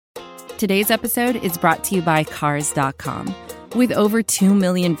Today's episode is brought to you by Cars.com. With over 2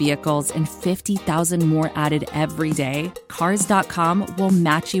 million vehicles and 50,000 more added every day, Cars.com will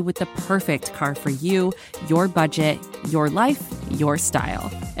match you with the perfect car for you, your budget, your life, your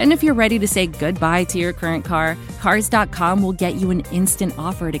style. And if you're ready to say goodbye to your current car, Cars.com will get you an instant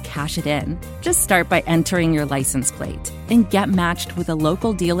offer to cash it in. Just start by entering your license plate and get matched with a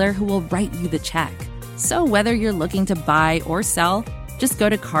local dealer who will write you the check. So whether you're looking to buy or sell, just go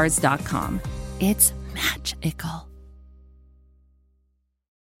to Cars.com. It's magical.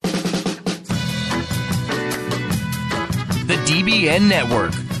 The DBN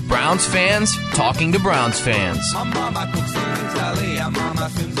Network. Browns fans talking to Browns fans. My mama cooks in Italia, mama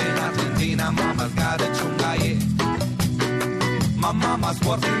swims in Argentina, mama's got a chungaye. My mama's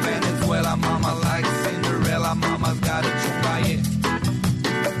works in Venezuela, mama likes Cinderella, mama's got a chungaye.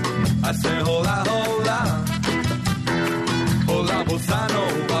 I say hola, hola, hola bossa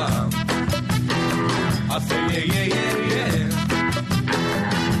nova. I say yeah, yeah, yeah,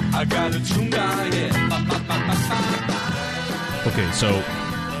 yeah. I got a chungaye. Okay, so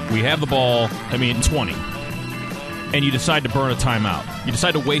we have the ball, 20, and you decide to burn a timeout. You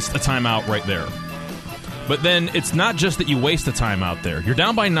decide to waste a timeout right there. But then it's not just that you waste a timeout there. You're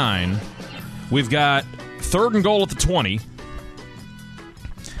down by 9. We've got 3rd and goal at the 20.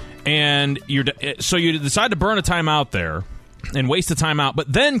 And so you decide to burn a timeout there and waste a timeout.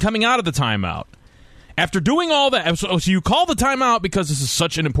 But then coming out of the timeout, after doing all that, so you call the timeout because this is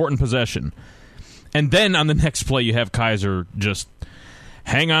such an important possession. And then on the next play, you have Kaiser just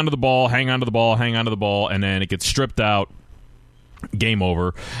hang on to the ball, and then it gets stripped out. Game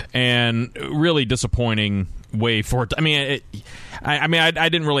over. And really disappointing way for it. I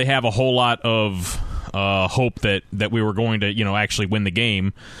didn't really have a whole lot of hope that we were going to, actually win the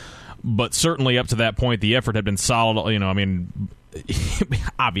game. But certainly up to that point, the effort had been solid.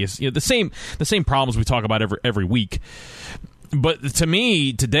 Obvious. The same problems we talk about every week. But to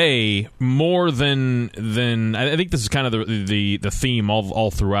me, today, more than I think this is kind of the theme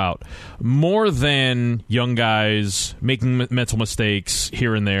all throughout. More than young guys making mental mistakes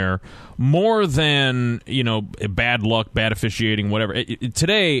here and there, more than bad luck, bad officiating, whatever.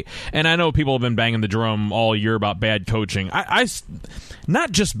 Today, and I know people have been banging the drum all year about bad coaching. I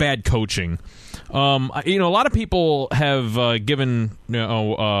not just bad coaching. A lot of people have given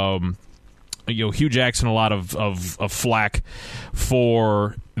Hugh Jackson a lot of flack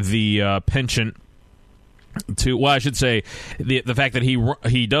for the penchant to, well, I should say the fact that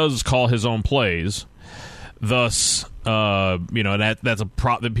he does call his own plays. Thus, that's a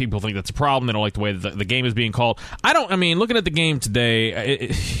that people think that's a problem. They don't like the way that the game is being called. Looking at the game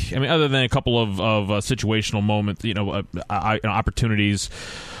today, other than a couple of situational moments, opportunities.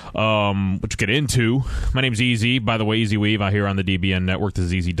 Which we'll get into. My name's Easy. By the way, Easy Weave out here on the DBN Network. This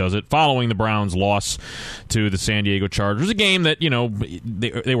is EzDoesIt. Following the Browns' loss to the San Diego Chargers, a game that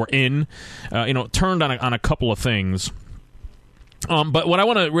they were in, turned on a couple of things. But what I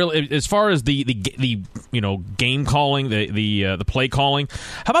want to really, as far as the game calling, the play calling,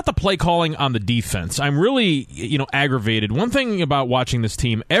 how about the play calling on the defense? I'm really aggravated. One thing about watching this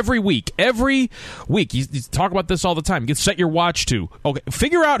team every week, you talk about this all the time. You set your watch to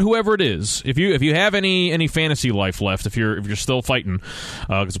figure out whoever it is. If you have any fantasy life left, if you're still fighting,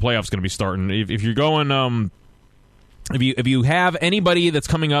 because the playoffs going to be starting. If you're going. If you have anybody that's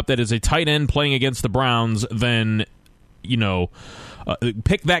coming up that is a tight end playing against the Browns, then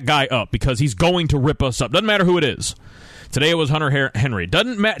pick that guy up because he's going to rip us up. Doesn't matter who it is. Today it was Hunter Henry.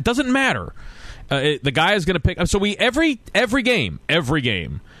 Doesn't matter. The guy is going to pick up. So every game,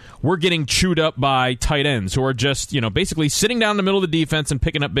 we're getting chewed up by tight ends who are just basically sitting down in the middle of the defense and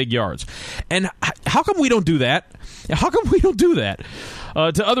picking up big yards. And how come we don't do that?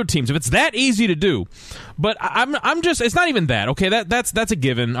 To other teams if it's that easy to do? But I'm just, it's not even that. Okay, that's a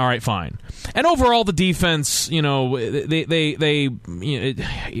given. All right, fine. And overall, the defense, they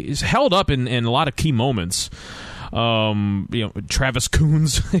is held up in a lot of key moments. Travis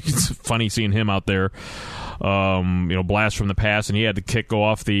Coons, it's funny seeing him out there. Blast from the pass, and he had the kick go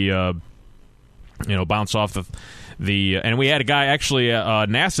off the, bounce off the and we had a guy actually,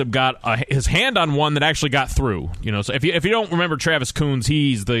 Nassib got his hand on one that actually got through. So if you don't remember Travis Coons,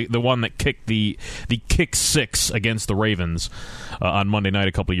 he's the one that kicked the kick 6 against the Ravens on Monday night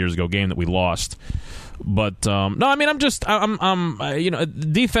a couple of years ago, game that we lost. But I'm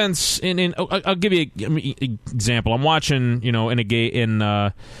defense. I'll give you an example. I'm watching, in a game in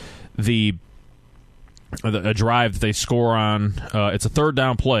a drive that they score on. It's a 3rd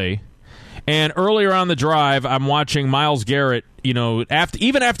down play. And earlier on the drive, I'm watching Myles Garrett,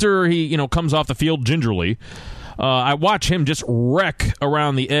 after he, comes off the field gingerly, I watch him just wreck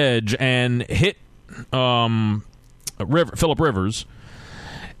around the edge and hit Phillip Rivers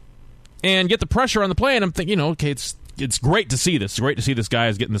and get the pressure on the play. And I'm thinking, okay, it's great to see this. It's great to see this guy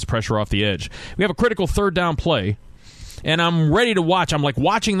is getting this pressure off the edge. We have a critical third down play, and I'm ready to watch. I'm like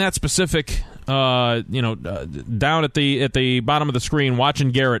watching that specific, down at the bottom of the screen, watching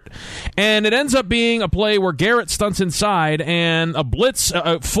Garrett, and it ends up being a play where Garrett stunts inside, and a blitz,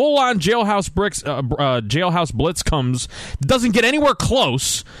 full on jailhouse blitz comes, doesn't get anywhere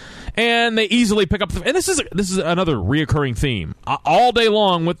close. And they easily pick up and this is another reoccurring theme all day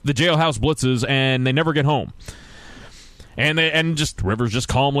long with the jailhouse blitzes, and they never get home. And just Rivers just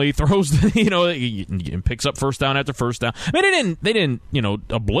calmly throws, picks up first down after first down. I mean, they didn't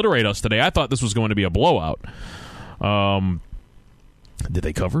obliterate us today. I thought this was going to be a blowout. Did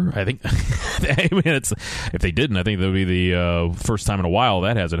they cover? I think. I mean, if they didn't, I think that would be the first time in a while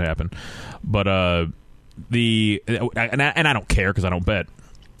that hasn't happened. But and I don't care because I don't bet.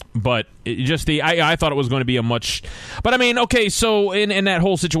 But I thought it was going to be a much. But I mean, okay, so in that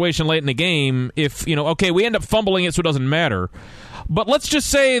whole situation late in the game, if we end up fumbling it, so it doesn't matter. But let's just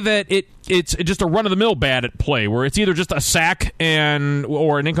say that it's just a run of the mill bad at play where it's either just a sack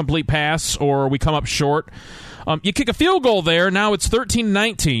or an incomplete pass, or we come up short. You kick a field goal there. Now it's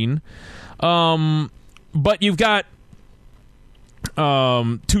 13-19. But you've got 2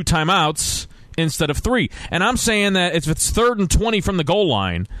 timeouts instead of 3. And I'm saying that if it's 3rd and 20 from the goal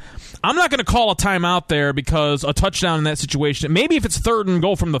line, I'm not going to call a timeout there because a touchdown in that situation, maybe if it's 3rd and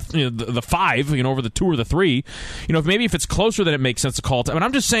goal from the 5, over the 2 or the 3, maybe if it's closer, then it makes sense to call it. But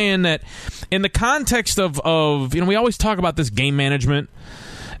I'm just saying that in the context of we always talk about this game management.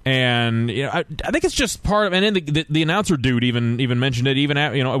 And I think it's just part of, and then the announcer dude even mentioned it, even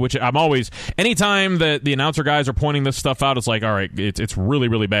at, which I'm always, anytime that the announcer guys are pointing this stuff out, it's like, all right, it's really,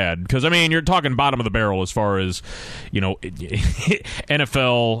 really bad, because I mean, you're talking bottom of the barrel as far as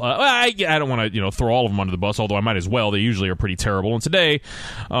NFL. I don't want to throw all of them under the bus, although I might as well. They usually are pretty terrible, and today.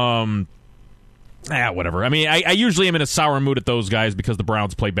 Whatever. I mean, I usually am in a sour mood at those guys because the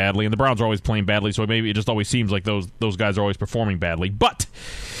Browns play badly, and the Browns are always playing badly, so maybe it just always seems like those guys are always performing badly. But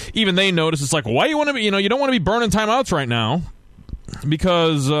even they notice, it's like, why you want to be, you don't want to be burning timeouts right now,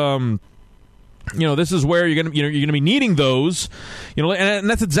 because this is where you're gonna be needing those, and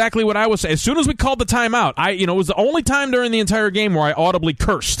that's exactly what I was saying. As soon as we called the timeout, it was the only time during the entire game where I audibly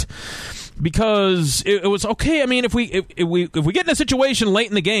cursed. Because it was okay. I mean, if we get in a situation late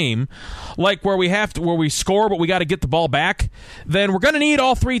in the game, like where we score, but we got to get the ball back, then we're going to need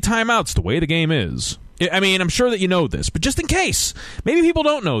all 3 timeouts. The way the game is. I mean, I'm sure that you know this, but just in case, maybe people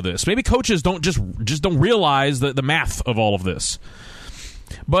don't know this. Maybe coaches don't don't realize the math of all of this.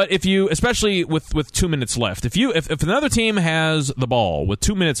 But if you, especially with 2 minutes left, if another team has the ball with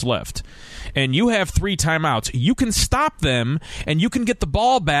 2 minutes left, and you have 3 timeouts, you can stop them, and you can get the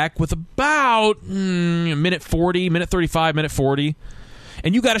ball back with about minute 40, minute 35, minute 40,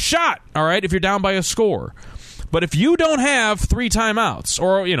 and you got a shot. All right, if you're down by a score. But if you don't have 3 timeouts,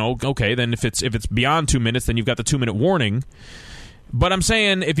 or okay, then if it's beyond 2 minutes, then you've got the 2-minute warning. But I'm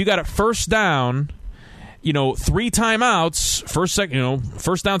saying if you got it first down. 3 timeouts, first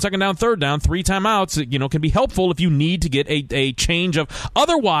down, second down, third down, 3 timeouts, can be helpful if you need to get a change of.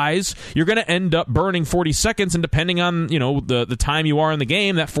 Otherwise, you're going to end up burning 40 seconds, and depending on, the time you are in the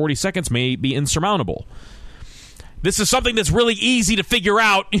game, that 40 seconds may be insurmountable. This is something that's really easy to figure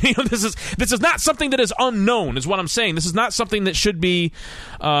out. This is not something that is unknown, is what I'm saying. This is not something that should be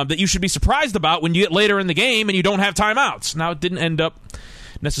that you should be surprised about when you get later in the game and you don't have timeouts. Now, it didn't end up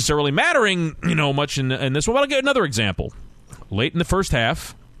necessarily mattering, much in this one. But I'll get another example. Late in the first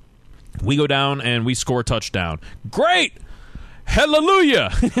half, we go down and we score a touchdown. Great!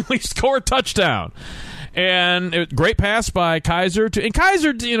 Hallelujah! We score a touchdown. And great pass by Kaiser. And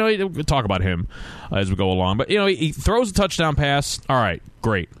Kaiser, we'll talk about him as we go along. But, he throws a touchdown pass. All right,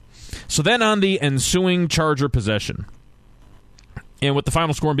 great. So then on the ensuing Charger possession, and with the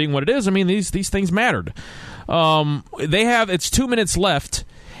final score being what it is, I mean, these things mattered. It's 2 minutes left,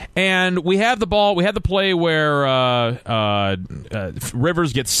 and we have the ball. We have the play where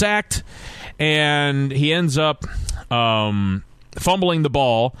Rivers gets sacked, and he ends up fumbling the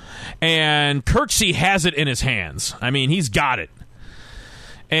ball, and Kirksey has it in his hands. I mean, he's got it,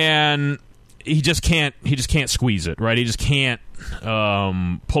 and he just can't squeeze it, right? He just can't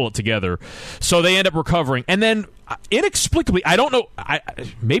pull it together. So they end up recovering, and then inexplicably, I don't know.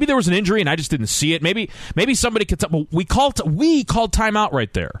 Maybe there was an injury and I just didn't see it. Maybe somebody could. But we called timeout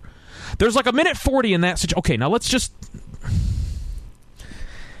right there. There's like a minute 40 in that situation. Okay, now let's just.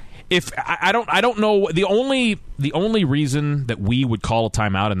 If I don't know, the only reason that we would call a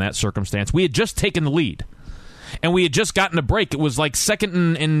timeout in that circumstance, we had just taken the lead. and we had just gotten a break. It was like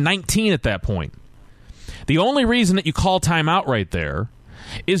 2nd and 19 at that point. The only reason that you call timeout right there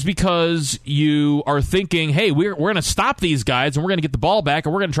is because you are thinking, hey, we're going to stop these guys, and we're going to get the ball back,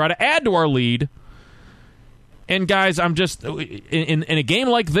 and we're going to try to add to our lead. And guys, I'm just in a game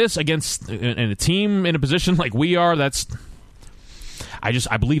like this against in a team in a position like we are,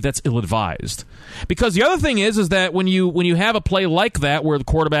 I believe that's ill-advised. Because the other thing is that when you have a play like that where the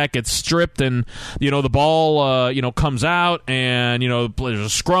quarterback gets stripped and the ball comes out and there's a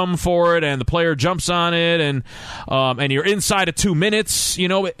scrum for it and the player jumps on it and you're inside of 2 minutes,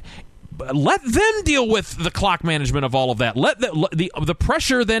 let them deal with the clock management of all of that. Let the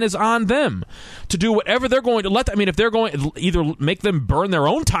pressure then is on them to do whatever they're going to let. If they're going to either make them burn their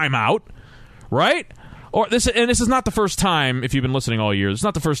own timeout, right? Or this is not the first time. If you've been listening all year, it's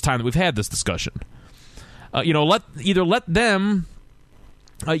not the first time that we've had this discussion. Let them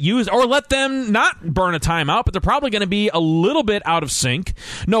use or let them not burn a timeout, but they're probably going to be a little bit out of sync.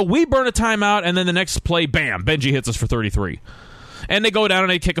 No, we burn a timeout, and then the next play, bam, Benji hits us for 33. And they go down and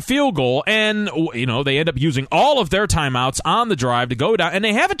they kick a field goal, and they end up using all of their timeouts on the drive to go down, and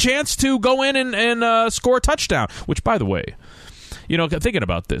they have a chance to go in and score a touchdown. Which, by the way, thinking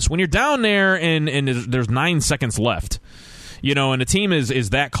about this, when you're down there and there's 9 seconds left, and the team is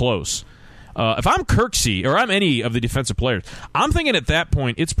that close. If I'm Kirksey or I'm any of the defensive players, I'm thinking at that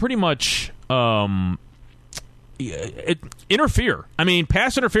point it's pretty much interfere.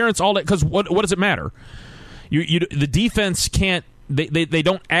 Pass interference, all that. Because what does it matter? The defense can't. They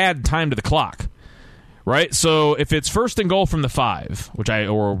don't add time to the clock, right? So if it's 1st and goal from the 5,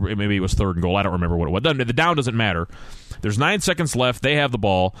 or maybe it was 3rd and goal, I don't remember what it was. The down doesn't matter. There's 9 seconds left. They have the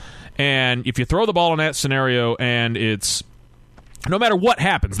ball, and if you throw the ball in that scenario, and it's no matter what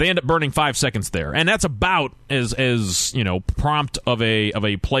happens, they end up burning 5 seconds there, and that's about as prompt of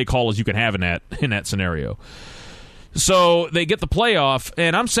a play call as you can have in that scenario. So they get the playoff,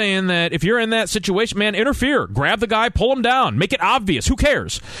 and I'm saying that if you're in that situation, man, interfere. Grab the guy, pull him down, make it obvious. Who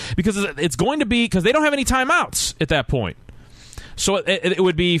cares? Because it's going to be, because they don't have any timeouts at that point. So it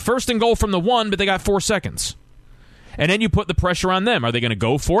would be 1st and goal from the 1, but they got 4 seconds. And then you put the pressure on them. Are they going to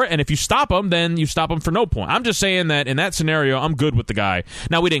go for it? And if you stop them, then you stop them for no point. I'm just saying that in that scenario, I'm good with the guy.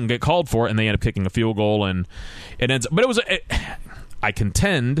 Now, we didn't get called for it, and they end up kicking a field goal, and it ends up, but it was I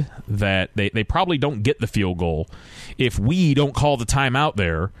contend that they probably don't get the field goal if we don't call the timeout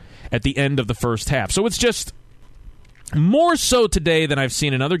there at the end of the first half. So it's just more so today than I've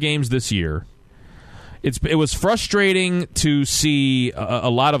seen in other games this year. It was frustrating to see a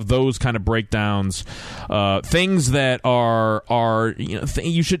lot of those kind of breakdowns, things that are things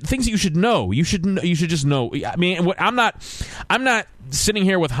that you should know. You should just know. I'm not sitting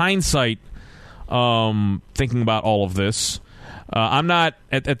here with hindsight, thinking about all of this. I'm not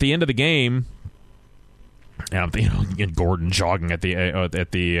at the end of the game. Gordon jogging at the end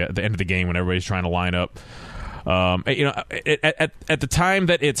of the game when everybody's trying to line up. At the time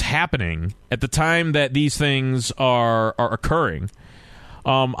that it's happening, at the time that these things are occurring,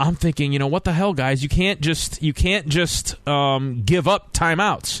 I'm thinking, what the hell, guys? You can't just give up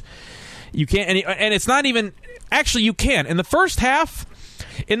timeouts. You can't, and it's not even. Actually, you can. In the first half,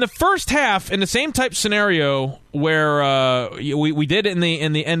 in the same type scenario where we did in the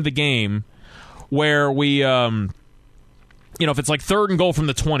end of the game, where we. If it's like 3rd and goal from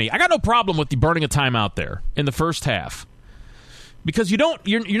the 20, I got no problem with you burning a timeout there in the first half, because you're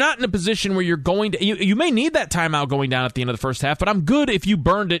not in a position where you're going to. You may need that timeout going down at the end of the first half, but I'm good if you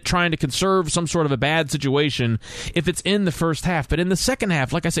burned it trying to conserve some sort of a bad situation if it's in the first half. But in the second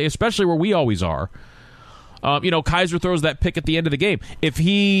half, like I say, especially where we always are, Kaiser throws that pick at the end of the game. If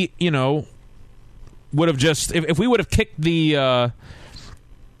he, would have just if we would have kicked the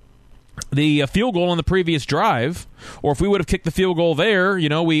field goal on the previous drive, or if we would have kicked the field goal there,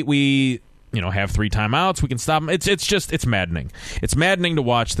 we have 3 timeouts, we can stop them. It's maddening. It's maddening to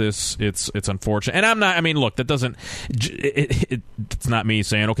watch this. It's unfortunate. And I'm not. Look, that doesn't. It's not me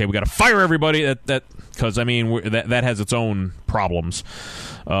saying, okay, we got to fire everybody. That because that has its own problems.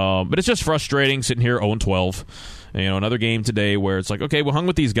 But it's just frustrating sitting here 0-12. Another game today where it's like, okay, we hung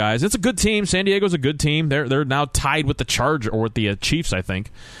with these guys. It's a good team. San Diego's a good team. They're now tied with the Chargers, or with the Chiefs, I think.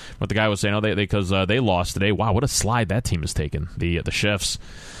 What the guy was saying, because they lost today. Wow, what a slide that team has taken. The Chiefs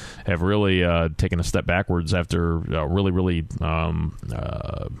have really taken a step backwards after a really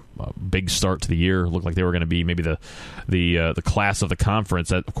big start to the year. Looked like they were going to be maybe the class of the conference.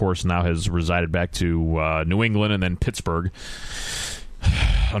 That, of course, now has resided back to New England and then Pittsburgh,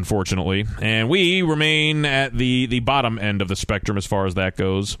 unfortunately. And we remain at the bottom end of the spectrum as far as that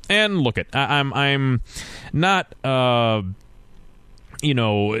goes. And look, I'm not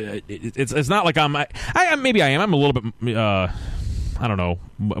it's not like maybe I am. I'm a little bit, I don't know,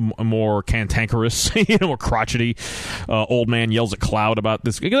 more cantankerous, more crotchety. Old man yells at cloud about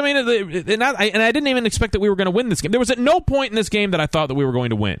this. Because, and I didn't even expect that we were going to win this game. There was at no point in this game that I thought that we were going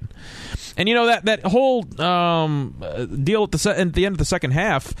to win. And, that whole deal at the end of the second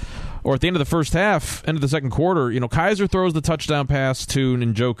half, or at the end of the first half, end of the second quarter, Kaiser throws the touchdown pass to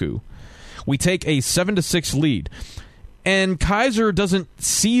Njoku. We take a 7-6 lead. And Kaiser doesn't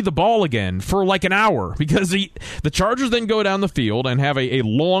see the ball again for like an hour because the Chargers then go down the field and have a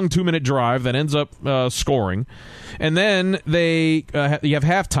long 2-minute drive that ends up scoring. And then you have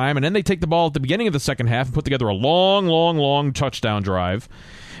halftime, and then they take the ball at the beginning of the second half and put together a long touchdown drive.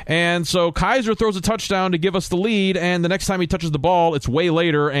 And so Kaiser throws a touchdown to give us the lead, and the next time he touches the ball, it's way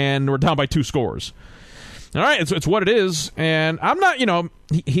later, and we're down by 2 scores. All right, it's what it is. And I'm not,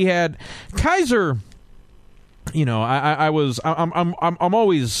 he had Kaiser. I'm always trying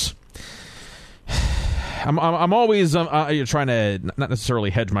to not necessarily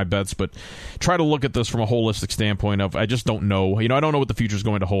hedge my bets, but try to look at this from a holistic standpoint of I just don't know. I don't know what the future is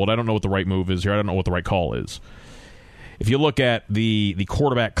going to hold. I don't know what the right move is here. I don't know what the right call is. If you look at the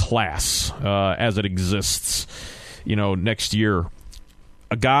quarterback class as it exists, next year,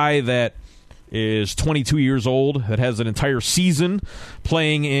 a guy that is 22 years old, that has an entire season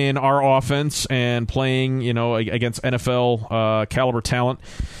playing in our offense and playing, against NFL caliber talent.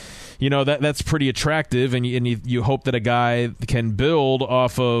 That's pretty attractive, and you hope that a guy can build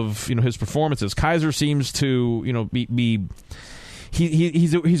off of his performances. Kaiser seems to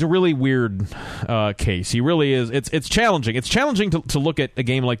he's a really weird case. He really is. It's challenging. It's challenging to look at a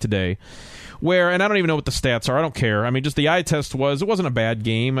game like today. And I don't even know what the stats are. I don't care. Just the eye test it wasn't a bad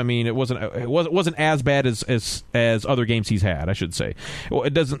game. It wasn't as bad as other games he's had, I should say.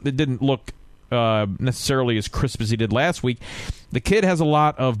 It didn't look necessarily as crisp as he did last week. The kid has a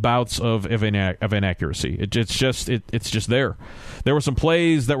lot of bouts of inaccuracy. It's just there. There were some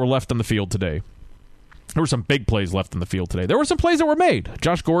plays that were left on the field today. There were some big plays left on the field today. There were some plays that were made.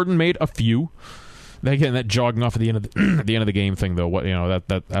 Josh Gordon made a few. Again, that jogging off at the end of the game thing, though,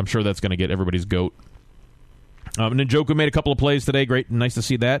 that I'm sure that's going to get everybody's goat. Njoku made a couple of plays today. Great, nice to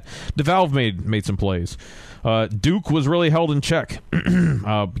see that. DeValve made some plays. Duke was really held in check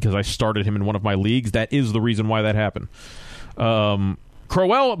because I started him in one of my leagues. That is the reason why that happened.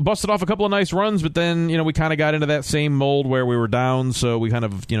 Crowell busted off a couple of nice runs, but then we kind of got into that same mold where we were down, so we kind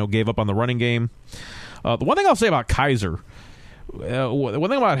of gave up on the running game. The one thing I'll say about Kaiser. One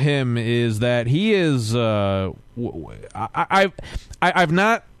thing about him is that he is. I've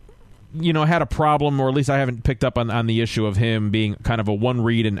not, had a problem, or at least I haven't picked up on the issue of him being kind of a one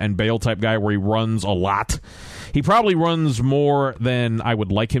read and bail type guy where he runs a lot. He probably runs more than I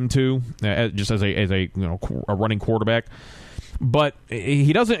would like him to, just as a running quarterback. But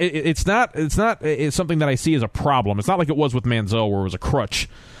he doesn't. It's not something that I see as a problem. It's not like it was with Manziel, where it was a crutch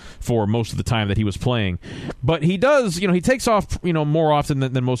for most of the time that he was playing. But he does, he takes off, more often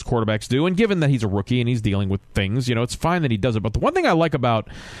than most quarterbacks do. And given that he's a rookie and he's dealing with things, it's fine that he does it. But the one thing I like about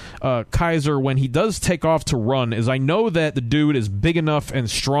Kaiser when he does take off to run is I know that the dude is big enough and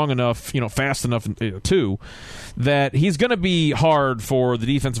strong enough, fast enough too, that he's going to be hard for the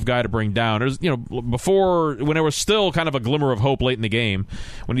defensive guy to bring down. There's, before, when there was still kind of a glimmer of hope late in the game,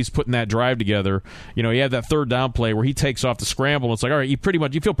 when he's putting that drive together, he had that third down play where he takes off to scramble, and it's like, all right, you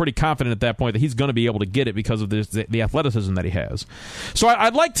feel pretty confident at that point that he's going to be able to get it because of the athleticism that he has. So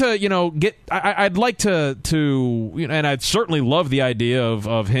I'd like to, I'd like to, and I'd certainly love the idea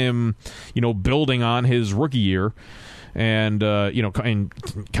of him, building on his rookie year. And and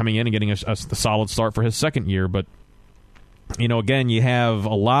coming in and getting a solid start for his second year, but again, you have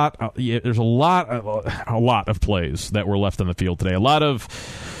a lot. There's a lot of plays that were left on the field today. A lot of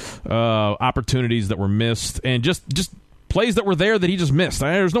opportunities that were missed, and just plays that were there that he just missed.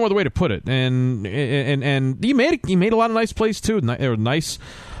 There's no other way to put it. And he made a lot of nice plays too. There were nice.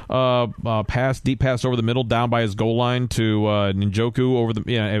 Deep pass over the middle, down by his goal line to Njoku over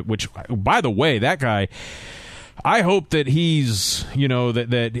the. Which, by the way, that guy. I hope that he's,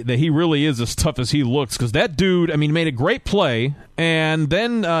 that he really is as tough as he looks, because that dude, made a great play, and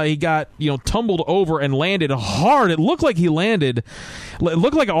then he got, tumbled over and landed hard. It looked like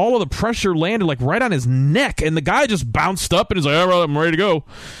all of the pressure landed like right on his neck, and the guy just bounced up and is like, all right, I'm ready to go.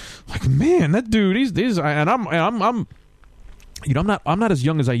 Like, man, that dude, he's and I'm I'm not as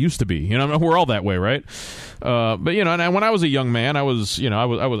young as I used to be. We're all that way, right? But and when I was a young man, I was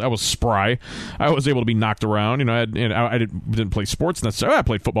spry. I was able to be knocked around. I didn't play sports necessarily. I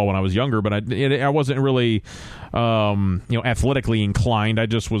played football when I was younger, but I wasn't really athletically inclined. I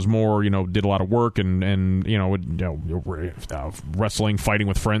just was more did a lot of work and wrestling, fighting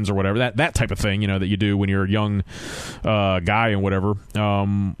with friends or whatever, that type of thing that you do when you're a young guy and whatever.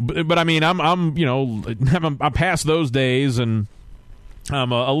 But I mean I'm past those days, and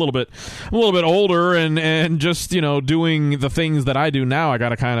I'm a little bit older, and just doing the things that I do now. I got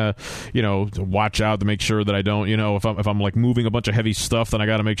to kind of watch out to make sure that I don't if I'm like moving a bunch of heavy stuff, then I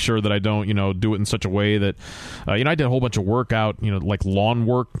got to make sure that I don't do it in such a way that I did a whole bunch of workout, like lawn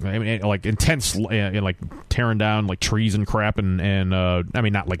work, I mean, like intense, like tearing down like trees and crap, and I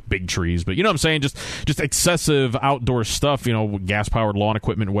mean not like big trees, but what I'm saying, just excessive outdoor stuff, gas powered lawn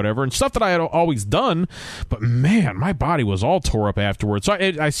equipment, whatever, and stuff that I had always done. But man, my body was all tore up afterwards. So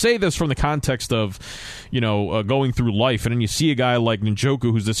I say this from the context of, going through life, and then you see a guy like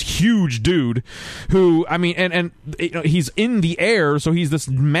Njoku, who's this huge dude, who, I mean, and he's in the air, so he's this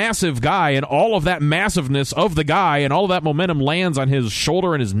massive guy, and all of that massiveness of the guy and all of that momentum lands on his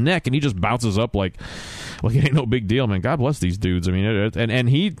shoulder and his neck, and he just bounces up like it ain't no big deal, man. God bless these dudes. I mean, and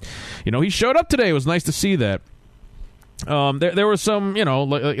he, he showed up today. It was nice to see that. There was some,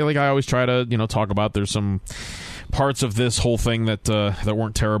 like I always try to, talk about. There's some parts of this whole thing that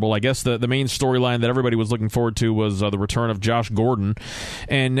weren't terrible. I guess the main storyline that everybody was looking forward to was the return of Josh Gordon,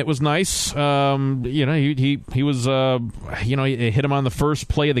 and it was nice. He was he hit him on the first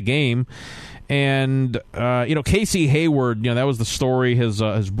play of the game, and Casey Hayward, that was the story.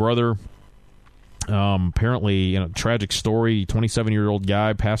 His brother. Apparently, tragic story. 27-year-old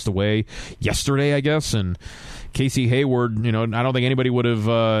guy passed away yesterday, I guess, and Casey Hayward. I don't think anybody would have.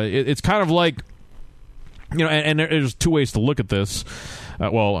 It's kind of like. And there's two ways to look at this.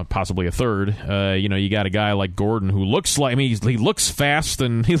 Well, possibly a third. You got a guy like Gordon who looks like. I mean, he looks fast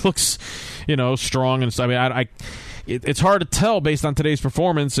and he looks, strong and stuff. I mean, it's hard to tell based on today's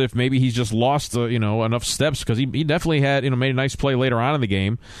performance if maybe he's just lost, enough steps, because he definitely had, made a nice play later on in the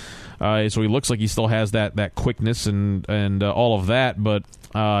game. So he looks like he still has that quickness and all of that, but.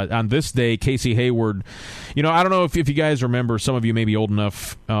 On this day, Casey Hayward, I don't know if you guys remember, some of you may be old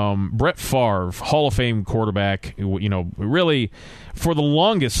enough, Brett Favre, Hall of Fame quarterback, really, for the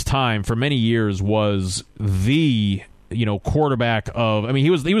longest time, for many years, was the quarterback of. I mean, he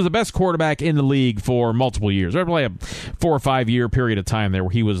was the best quarterback in the league for multiple years. There was probably a 4 or 5 year period of time there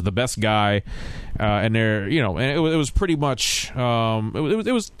where he was the best guy, and there, and it was pretty much. It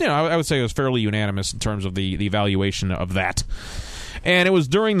was I would say it was fairly unanimous in terms of the evaluation of that. And it was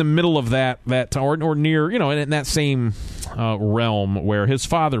during the middle of that or near, in that same realm where his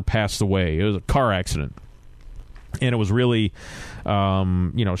father passed away. It was a car accident. And it was really,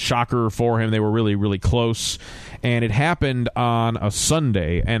 shocker for him. They were really, really close. And it happened on a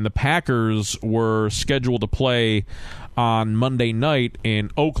Sunday. And the Packers were scheduled to play on Monday night in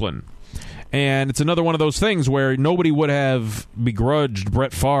Oakland. And it's another one of those things where nobody would have begrudged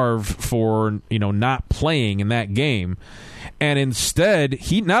Brett Favre for, not playing in that game. And instead,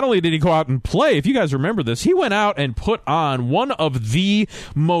 he not only did he go out and play, if you guys remember this, he went out and put on one of the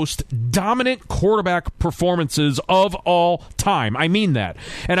most dominant quarterback performances of all time. I mean that.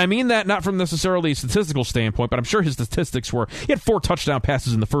 And I mean that not from necessarily a statistical standpoint, but I'm sure his statistics were, he had 4 touchdown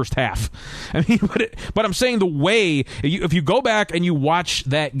passes in the first half. I mean, but I'm saying the way, if you go back and you watch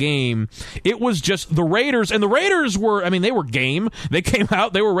that game, it was just the Raiders, and the Raiders were, I mean, they were game. They came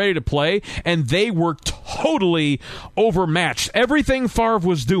out, they were ready to play, and they were totally overmatched. Everything Favre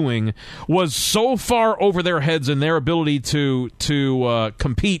was doing was so far over their heads in their ability to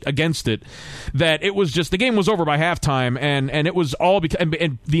compete against it that it was just, the game was over by halftime, and it was all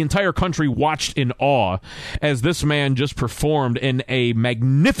and the entire country watched in awe as this man just performed in a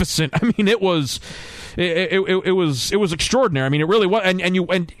magnificent. I mean, it was extraordinary. I mean, it really was.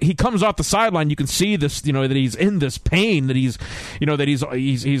 And he comes off the sideline. You can see this, that he's in this pain. That he's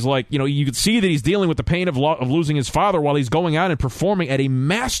like, you can see that he's dealing with the pain of losing his father while he's going out and performing at a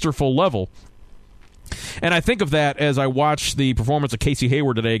masterful level. And I think of that as I watch the performance of Casey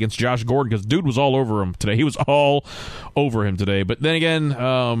Hayward today against Josh Gordon, because dude was all over him today. He was all over him today. But then again,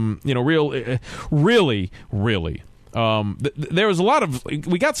 really. There was a lot of,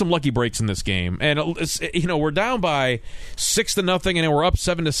 we got some lucky breaks in this game, and we're down by 6-0, and then we're up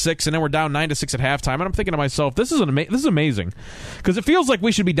 7-6, and then we're down 9-6 at halftime. And I'm thinking to myself, this is amazing, because it feels like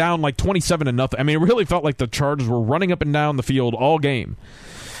we should be down like 27-0. I mean, it really felt like the Chargers were running up and down the field all game,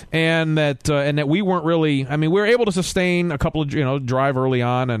 and that we weren't really. I mean, we were able to sustain a couple of drive early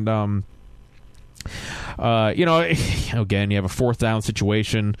on, and Again, you have a fourth down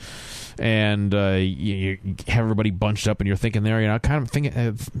situation, and you have everybody bunched up, and you're thinking there, kind of thinking,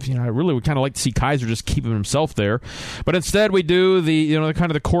 I really would kind of like to see Kaiser just keeping himself there, but instead we do the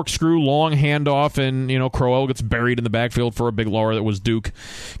kind of the corkscrew long handoff, and Crowell gets buried in the backfield for a big loss. That was Duke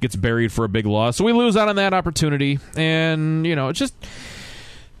gets buried for a big loss, so we lose out on that opportunity, and it's just,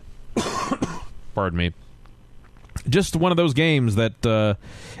 pardon me. Just one of those games that,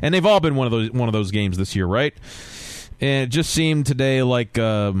 and they've all been one of those games this year, right? And it just seemed today like,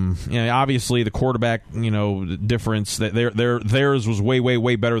 obviously the quarterback, difference that theirs was way, way,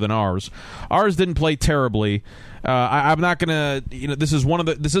 way better than ours. Ours didn't play terribly. I'm not gonna, this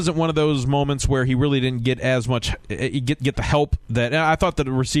isn't one of those moments where he really didn't get as much, get the help that I thought that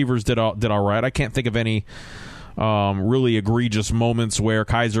the receivers did all right. I can't think of any really egregious moments where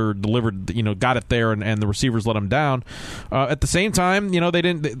Kaiser delivered, got it there, and the receivers let him down. At the same time,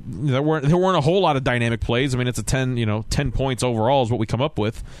 there weren't a whole lot of dynamic plays. I mean, it's a 10 points overall is what we come up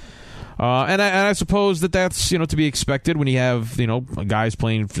with. And I suppose that's to be expected when you have guys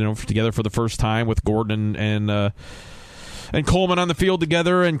playing together for the first time with Gordon and Coleman on the field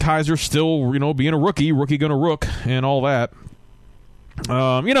together, and Kaiser still being a rookie gonna rook and all that.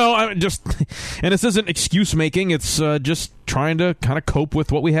 I'm just, and this isn't excuse making. It's just trying to kind of cope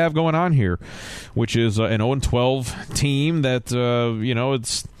with what we have going on here, which is an 0-12 team that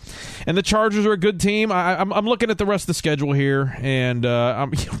it's. And the Chargers are a good team. I'm looking at the rest of the schedule here, and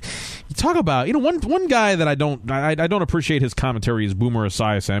you talk about one guy that I don't appreciate his commentary is Boomer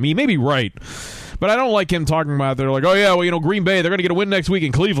Esiason. I mean, he may be right, but I don't like him talking about. They're like, oh yeah, well Green Bay, they're going to get a win next week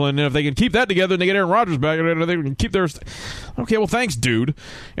in Cleveland, and if they can keep that together and they get Aaron Rodgers back, they can keep their. Okay, well thanks, dude.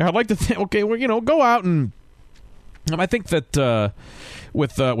 I'd like to think. Okay, well go out and. I think that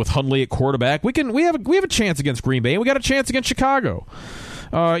with Hundley at quarterback, we have a chance against Green Bay, and we got a chance against Chicago.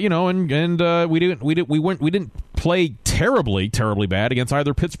 We didn't play terribly bad against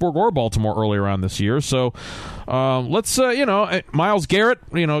either Pittsburgh or Baltimore earlier on this year. So let's Myles Garrett,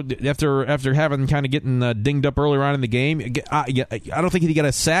 after having kind of getting dinged up earlier on in the game, I don't think he got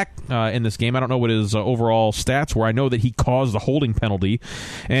a sack in this game. I don't know what his overall stats were. I know that he caused a holding penalty,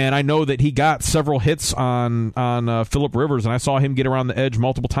 and I know that he got several hits on Phillip Rivers, and I saw him get around the edge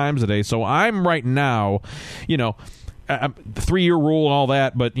multiple times today. So I'm right now, the 3-year rule and all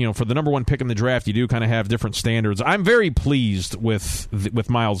that, but for the number one pick in the draft, you do kind of have different standards. I'm very pleased with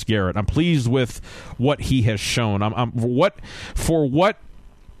Myles Garrett. I'm pleased with what he has shown. What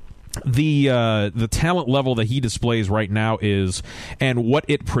the talent level that he displays right now is, and what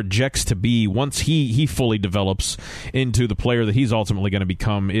it projects to be once he fully develops into the player that he's ultimately going to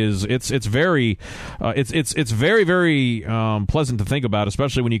become is it's very very pleasant to think about,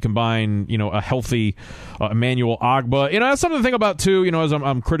 especially when you combine a healthy Emmanuel Ogbah. That's something to think about too. As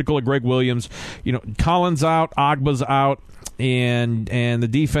I'm critical of Greg Williams, Collins out, Ogba's out. And the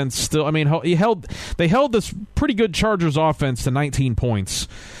defense still. I mean, they held this pretty good Chargers offense to 19 points.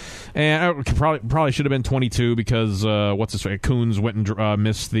 And probably should have been 22 because Coons went and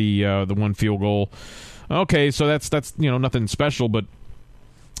missed the one field goal. Okay, so that's nothing special, but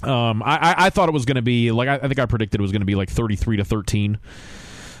I thought it was going to be like I think I predicted it was going to be like 33-13.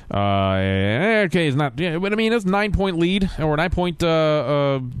 Okay, it's not. Yeah, but I mean it's 9-point lead or 9-point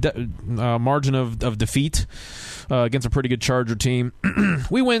margin of defeat against a pretty good Charger team.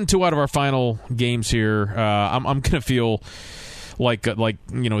 We win 2 out of our final games here. I'm going to feel. Like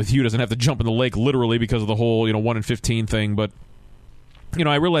Hugh doesn't have to jump in the lake literally because of the whole 1-15 thing, but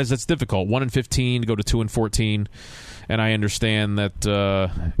I realize that's difficult. 1-15 to go to 2-14, and I understand that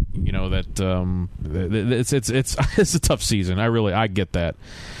it's a tough season. I get that.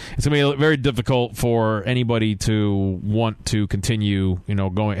 It's gonna be very difficult for anybody to want to continue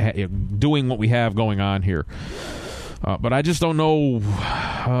doing what we have going on here. But I just don't know.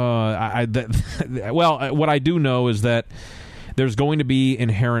 What I do know is that. There's going to be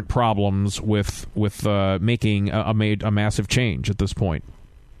inherent problems with making a massive change at this point.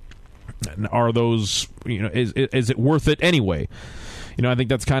 Are those is it worth it anyway? I think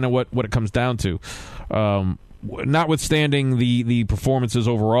that's kind of what it comes down to. Notwithstanding the performances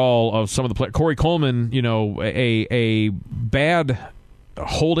overall of some of the players, Corey Coleman, a bad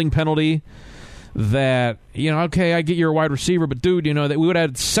holding penalty. That okay, I get you're a wide receiver, but dude, that we would have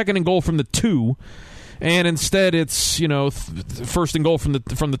had 2nd and goal from the 2. And instead, it's 1st and goal from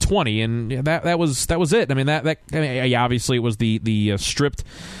the 20, and that was it. I mean obviously it was the stripped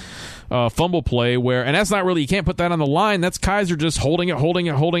fumble play and that's not really, you can't put that on the line. That's Kaiser just holding it.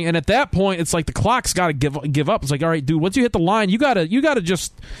 And at that point, it's like the clock's got to give up. It's like, all right, dude, once you hit the line, you got to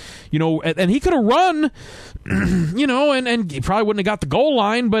just, and he could have run, and he probably wouldn't have got the goal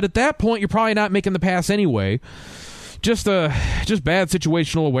line, but at that point, you're probably not making the pass anyway. Just bad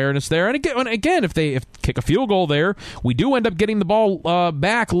situational awareness there. And again, if they kick a field goal there, we do end up getting the ball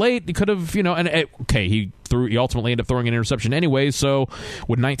back late. He could have, he ultimately ended up throwing an interception anyway. So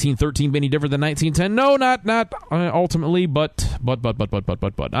would 1913 be any different than 1910? No, not ultimately. But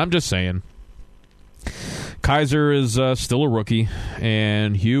I'm just saying, Kaiser is still a rookie,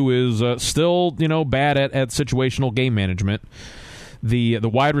 and Hugh is still bad at situational game management. The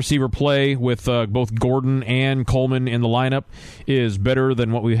wide receiver play with both Gordon and Coleman in the lineup is better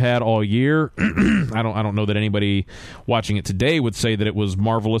than what we had all year. I don't know that anybody watching it today would say that it was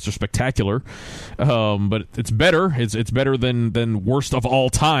marvelous or spectacular, but it's better. It's better than worst of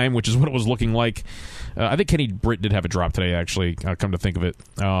all time, which is what it was looking like. I think Kenny Britt did have a drop today, actually, come to think of it.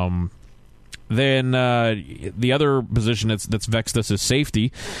 Then the other position that's vexed us is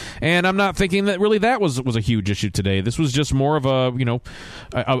safety, and I'm not thinking that really that was a huge issue today. This was just more of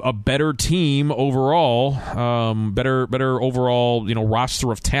a better team overall, better overall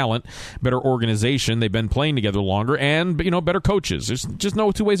roster of talent, better organization. They've been playing together longer, and better coaches. There's just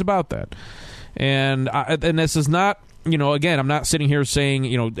no two ways about that. And this is not. Again, I'm not sitting here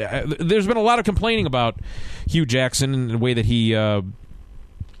saying there's been a lot of complaining about Hugh Jackson and the way that he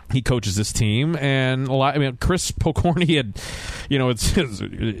coaches this team, and a lot. I mean, Chris Pokorny had, it's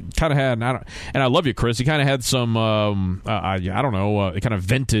kind of had, and I love you, Chris. He kind of had some, I don't know, it kind of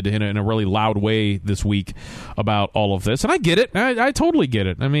vented in a really loud way this week about all of this, and I get it. I totally get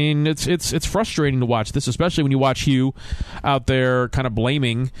it. I mean, it's frustrating to watch this, especially when you watch Hugh out there kind of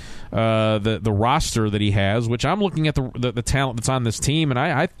blaming the roster that he has, which I'm looking at the talent that's on this team, and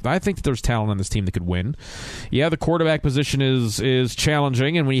I think that there's talent on this team that could win. Yeah, the quarterback position is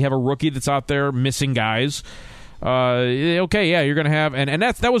challenging, and when you have a rookie that's out there missing guys, you're going to have, and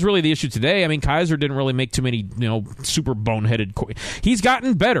that was really the issue today. I mean, Kaiser didn't really make too many, super boneheaded. He's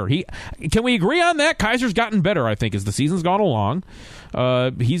gotten better. Can we agree on that? Kaiser's gotten better, I think, as the season's gone along.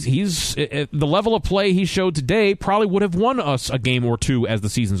 He's the level of play he showed today probably would have won us a game or two as the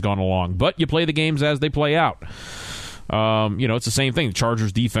season's gone along. But you play the games as they play out. It's the same thing. The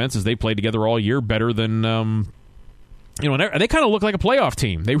Chargers defense, as they played together all year, better than. They kind of look like a playoff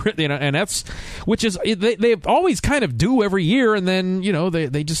team. And that's which is they always kind of do every year, and then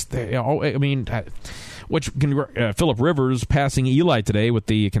Phillip Rivers passing Eli today with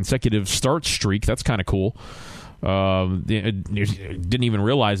the consecutive start streak. That's kind of cool. Didn't even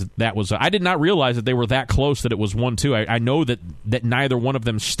realize that was. I did not realize that they were that close. That it was 1-2. I know that neither one of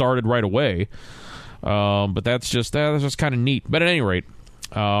them started right away. But that's just kind of neat. But at any rate,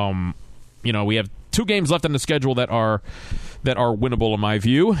 we have 2 games left on the schedule that are winnable in my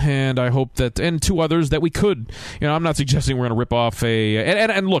view, and I hope that, and 2 others that we could. I'm not suggesting we're going to rip off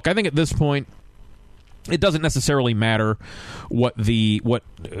and look, I think at this point it doesn't necessarily matter what the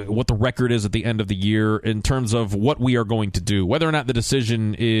record is at the end of the year in terms of what we are going to do. Whether or not the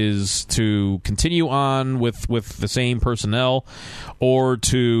decision is to continue on with the same personnel or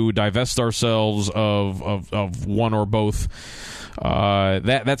to divest ourselves of one or both.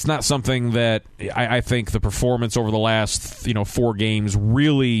 That's not something that I think the performance over the last 4 games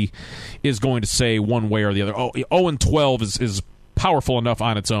really is going to say one way or the other. 0-12 is powerful enough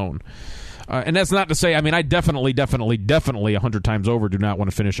on its own. And that's not to say, I mean, I definitely 100 times over do not want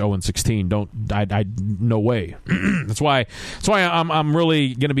to finish 0-16. No way. That's why I'm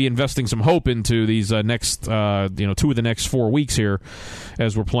really going to be investing some hope into these next 2 of the next 4 weeks here,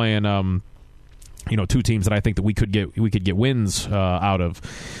 as we're playing 2 teams that I think that we could get wins out of.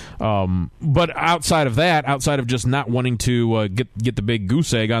 But outside of that, outside of just not wanting to get the big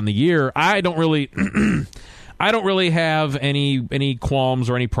goose egg on the year, I don't really have any qualms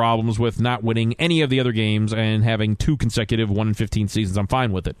or any problems with not winning any of the other games and having 2 consecutive 1-15 seasons. I'm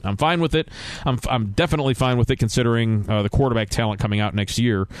fine with it. I'm definitely fine with it, considering the quarterback talent coming out next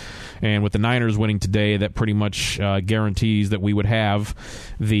year, and with the Niners winning today, that pretty much guarantees that we would have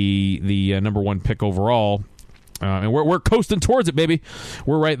the number 1 pick overall, and we're coasting towards it, baby.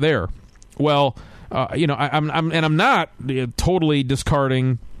 We're right there. Well, I'm not totally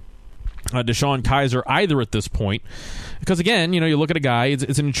discarding Deshaun Kaiser either at this point, because again, you look at a guy,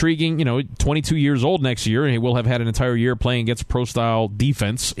 it's an intriguing, 22 years old next year, and he will have had an entire year playing against pro style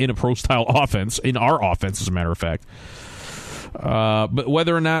defense in a pro style offense, in our offense, as a matter of fact. But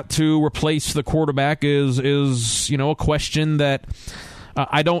whether or not to replace the quarterback is a question that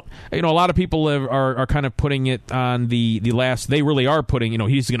I don't, a lot of people are kind of putting it on the last. They really are putting,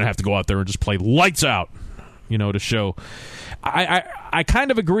 he's going to have to go out there and just play lights out, to show. I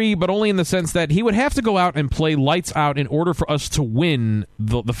kind of agree, but only in the sense that he would have to go out and play lights out in order for us to win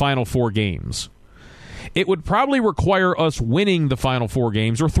the final 4 games. It would probably require us winning the final 4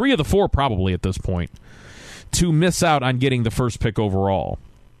 games, or 3 of the 4 probably at this point, to miss out on getting the first pick overall.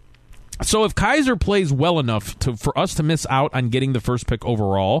 So if Kizer plays well enough for us to miss out on getting the first pick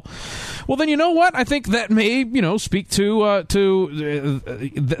overall, well, then you know what? I think that may, speak to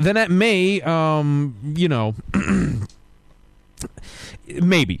then that may,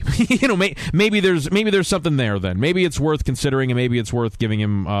 maybe, maybe there's something there. Then maybe it's worth considering, and maybe it's worth giving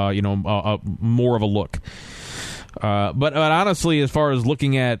him, more of a look. But honestly, as far as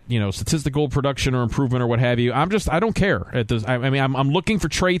looking at statistical production or improvement or what have you, I don't care at this. I'm looking for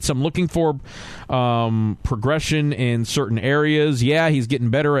traits. I'm looking for progression in certain areas. Yeah, he's getting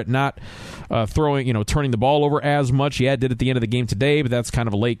better at not turning the ball over as much. Yeah, did at the end of the game today, but that's kind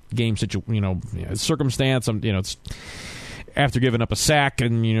of a late game circumstance. It's after giving up a sack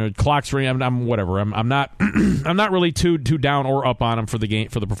and clock's running. I'm whatever. I'm not I'm not really too down or up on him for the game,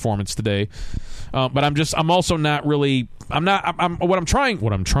 for the performance today. But I'm also not really. What I'm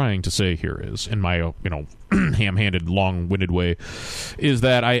trying to say here is, in my ham-handed, long-winded way, is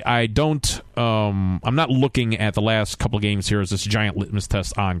that I don't. I'm not looking at the last couple of games here as this giant litmus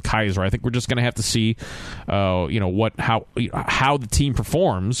test on Kizer. I think we're just going to have to see, how the team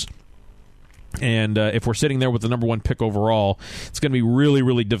performs. And if we're sitting there with the number 1 pick overall, it's going to be really,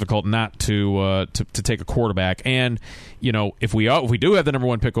 really difficult not to take a quarterback. And if we do have the number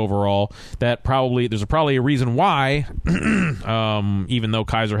 1 pick overall, there's probably a reason why. Even though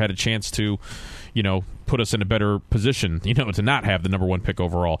Kizer had a chance to, put us in a better position, to not have the number 1 pick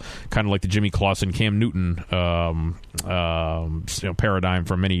overall, kind of like the Jimmy Clausen, Cam Newton paradigm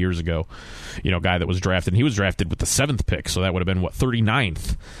from many years ago. Guy that was drafted. And he was drafted with the 7th pick, so that would have been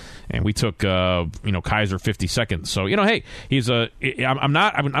 39th. And we took Kizer 52nd. So hey, he's I'm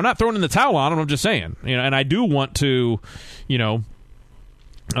not throwing in the towel on him. I'm just saying, and I do want to,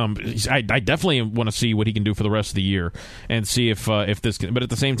 I definitely want to see what he can do for the rest of the year and see if this can. But at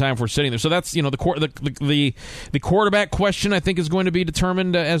the same time, if we're sitting there, so that's the quarterback question, I think, is going to be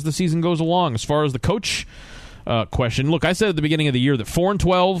determined as the season goes along. As far as the coach question, look, I said at the beginning of the year that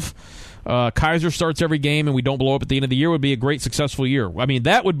 4-12. Kizer starts every game and we don't blow up at the end of the year would be a great, successful year. I mean,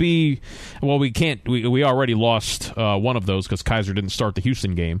 that would be, well, we already lost one of those because Kizer didn't start the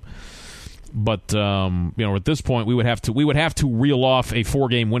Houston game. But at this point, we would have to reel off a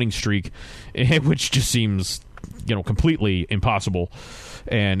 4-game winning streak, which just seems completely impossible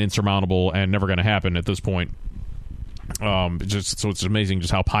and insurmountable and never going to happen at this point. So it's amazing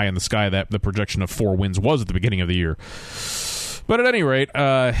just how pie in the sky that the projection of 4 wins was at the beginning of the year. But at any rate,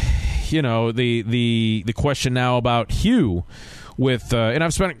 the question now about Hugh with and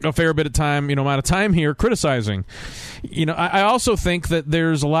I've spent a fair bit of amount of time here criticizing. I also think that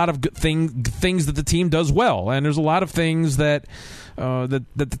there's a lot of good things that the team does well, and there's a lot of things that that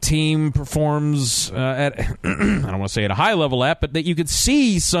the team performs at I don't want to say at a high level at, but that you could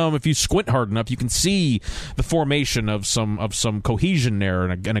see some, if you squint hard enough, you can see the formation of some cohesion there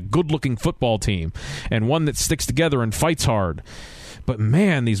and a good looking football team and one that sticks together and fights hard. But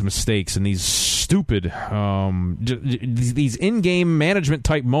man, these mistakes and these stupid, these in-game management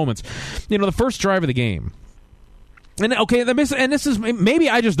type moments. The first drive of the game. And okay, and this is maybe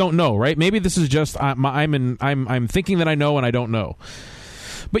I just don't know, right? Maybe this is just I'm thinking that I know and I don't know.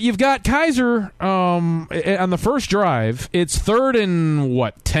 But you've got Kizer on the first drive. It's 3rd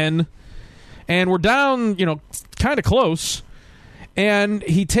and 10, and we're down, kind of close, and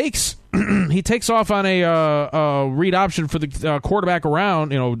he takes off on a read option for the quarterback around,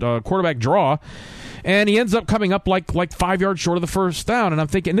 quarterback draw. And he ends up coming up like 5 yards short of the first down, and I'm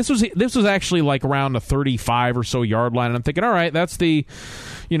thinking this was actually like around the 35 or so yard line, and I'm thinking, all right, that's the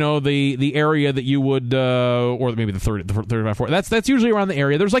area that you would, or maybe the 35, 40. That's usually around the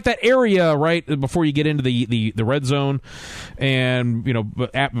area. There's like that area right before you get into the red zone, and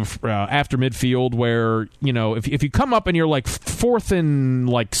after midfield where if you come up and you're like 4th and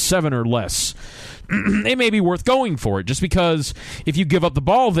like 7 or less. It may be worth going for it, just because if you give up the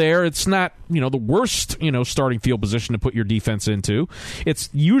ball there, it's not the worst starting field position to put your defense into. It's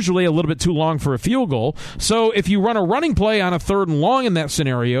usually a little bit too long for a field goal. So if you run a running play on a 3rd and long in that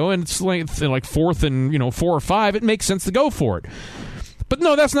scenario, and it's like 4th and 4 or 5, it makes sense to go for it. But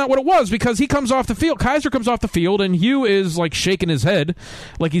no, that's not what it was, because he comes off the field. Kizer comes off the field, and Hugh is like shaking his head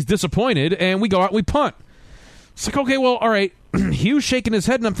like he's disappointed, and we go out and we punt. It's like, okay, well, all right. Hugh's shaking his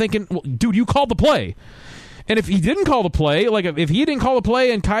head, and I'm thinking, well, dude, you called the play. And if he didn't call the play, like if he didn't call the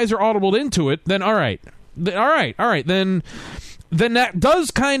play and Kaiser audibled into it, then all right. Then that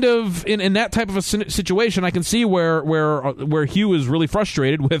does kind of, in that type of a situation, I can see where Hugh is really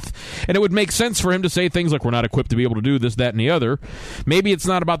frustrated with, and it would make sense for him to say things like, we're not equipped to be able to do this, that, and the other. Maybe it's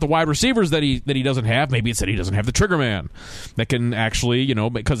not about the wide receivers that he doesn't have. Maybe it's that he doesn't have the trigger man that can actually,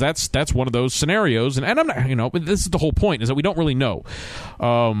 because that's one of those scenarios. And I'm not, but this is the whole point, is that we don't really know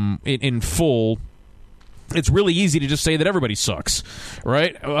in full. It's really easy to just say that everybody sucks,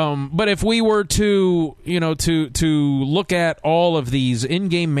 right? But if we were to, to look at all of these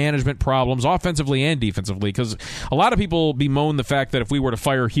in-game management problems, offensively and defensively, because a lot of people bemoan the fact that if we were to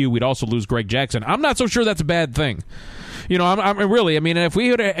fire Hugh, we'd also lose Greg Jackson. I'm not so sure that's a bad thing. If we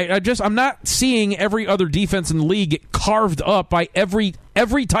would, I'm not seeing every other defense in the league get carved up by every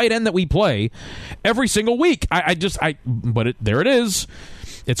tight end that we play every single week. There it is.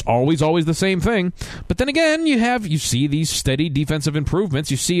 It's always the same thing. But then again, you see these steady defensive improvements.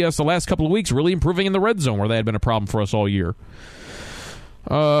 You see us the last couple of weeks really improving in the red zone, where that had been a problem for us all year.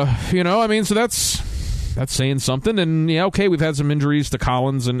 So that's saying something. And we've had some injuries to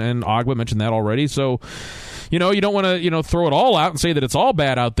Collins and Ogba, mentioned that already. So, you don't want to, throw it all out and say that it's all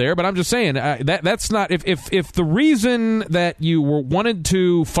bad out there. But I'm just saying that's not, if the reason that you wanted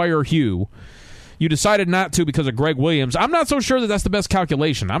to fire Hugh, you decided not to because of Greg Williams, I'm not so sure that that's the best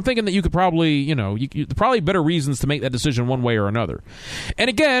calculation. I'm thinking that you could probably, probably better reasons to make that decision one way or another. And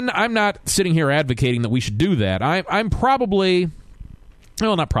again, I'm not sitting here advocating that we should do that. I am definitely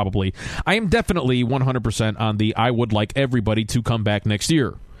 100% on the I would like everybody to come back next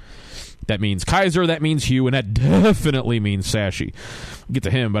year. That means Kaiser, that means Hugh, and that definitely means Sashi. Get to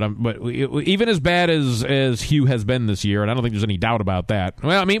him, but even as bad as Hugh has been this year, and I don't think there's any doubt about that.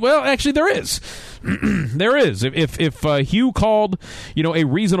 Actually, there is. There is. If Hugh called, a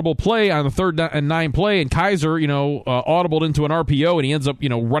reasonable play on the 3rd and 9 play, and Kaiser, audibled into an RPO, and he ends up,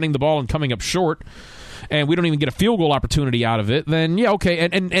 running the ball and coming up short, and we don't even get a field goal opportunity out of it, then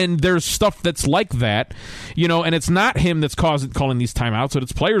and there's stuff that's like that, and it's not him that's calling these timeouts, but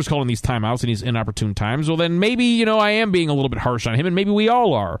it's players calling these timeouts in these inopportune times. Well, then maybe I am being a little bit harsh on him, and maybe we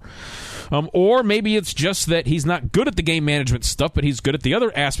all are, or maybe it's just that he's not good at the game management stuff, but he's good at the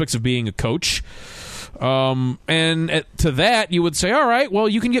other aspects of being a coach. To that, you would say, all right, well,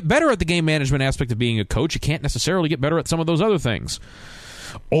 you can get better at the game management aspect of being a coach. You can't necessarily get better at some of those other things.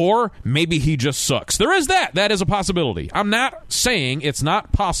 Or maybe he just sucks. There is that. That is a possibility. I'm not saying it's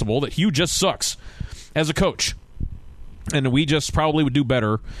not possible that Hugh just sucks as a coach, and we just probably would do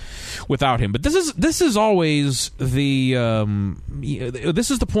better without him. But this is always the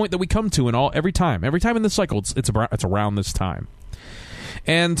this is the point that we come to every time in this cycle. It's around this time,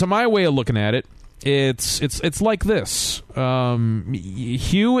 and to my way of looking at it, it's like this.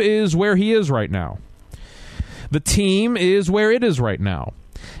 Hugh is where he is right now. The team is where it is right now.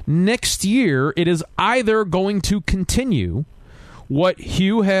 Next year, it is either going to continue what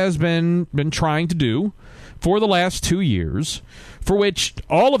Hugh has been trying to do for the last 2 years, for which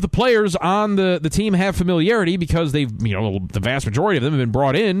all of the players on the team have familiarity because they've, the vast majority of them have been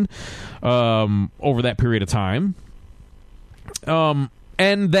brought in over that period of time,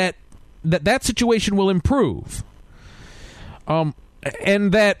 and that situation will improve.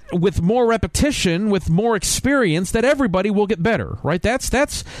 And that with more repetition, with more experience, that everybody will get better, right? That's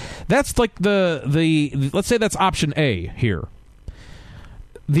like the let's say that's option A here.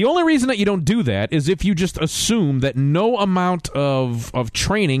 The only reason that you don't do that is if you just assume that no amount of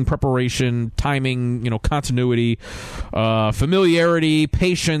training, preparation, timing, continuity, familiarity,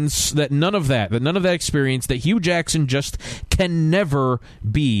 patience, that none of that experience, that Hugh Jackson just can never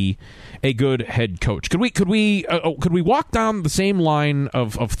be a good head coach. Could we walk down the same line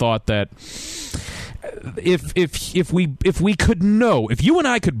of thought that if we could know, if you and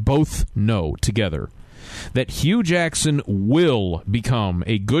I could both know together that Hugh Jackson will become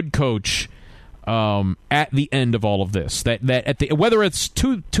a good coach at the end of all of this, that whether it's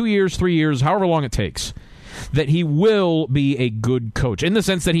 2 years, 3 years, however long it takes, that he will be a good coach in the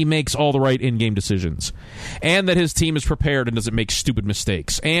sense that he makes all the right in-game decisions, and that his team is prepared and doesn't make stupid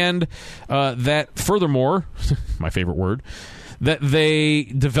mistakes, and that furthermore, my favorite word, that they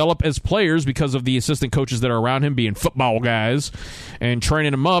develop as players because of the assistant coaches that are around him being football guys and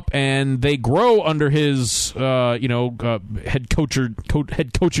training him up, and they grow under his head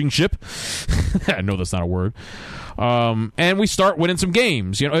coachingship. I know that's not a word. And we start winning some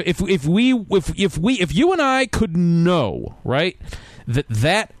games. If you and I could know, right,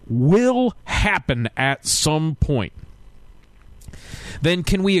 that will happen at some point, then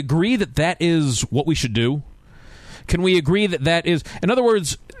can we agree that is what we should do? Can we agree that that is, in other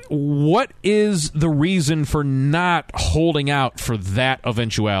words, what is the reason for not holding out for that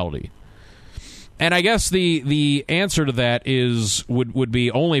eventuality? And I guess the answer to that would be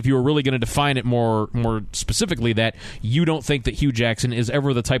only if you were really going to define it more specifically, that you don't think that Hugh Jackson is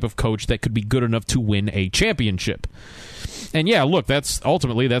ever the type of coach that could be good enough to win a championship. And yeah, look, that's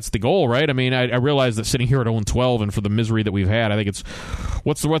the goal, right? I mean, I realize that sitting here at 0-12 and for the misery that we've had, I think it's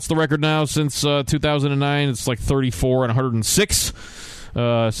what's the record now since 2009? It's like 34 and 106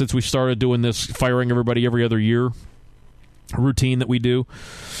 since we started doing this firing everybody every other year routine that we do.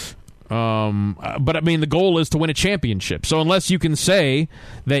 But I mean, the goal is to win a championship. So unless you can say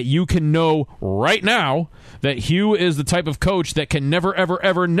that you can know right now that Hugh is the type of coach that can never, ever,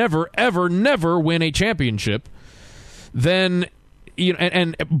 ever, never, ever, never win a championship, then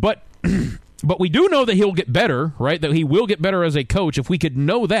but we do know that he'll get better, right? That he will get better as a coach. If we could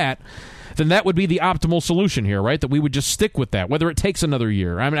know that, then that would be the optimal solution here, right? That we would just stick with that, whether it takes another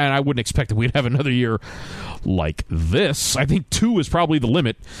year. I mean, I wouldn't expect that we'd have another year like this. I think 2 is probably the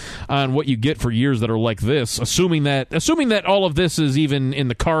limit on what you get for years that are like this, assuming that all of this is even in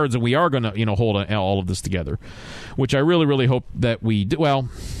the cards and we are going to, hold all of this together, which I really, really hope that we do. Well,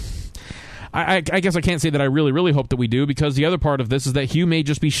 I guess I can't say that I really, really hope that we do, because the other part of this is that Hugh may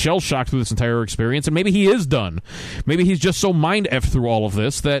just be shell-shocked through this entire experience, and maybe he is done. Maybe he's just so mind-effed through all of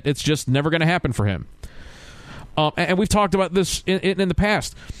this that it's just never going to happen for him. And we've talked about this in the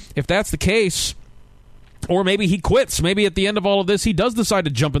past. If that's the case, or maybe he quits. Maybe at the end of all of this, he does decide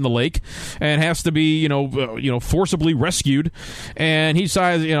to jump in the lake and has to be, forcibly rescued. And he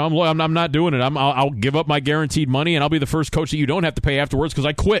decides, I'm not doing it. I'll give up my guaranteed money, and I'll be the first coach that you don't have to pay afterwards because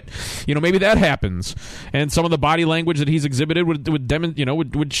I quit. Maybe that happens. And some of the body language that he's exhibited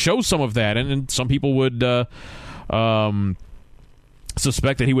would show some of that. And some people would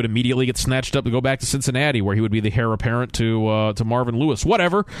suspect that he would immediately get snatched up to go back to Cincinnati, where he would be the heir apparent to Marvin Lewis.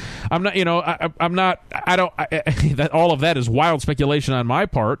 Whatever. I'm not. That all of that is wild speculation on my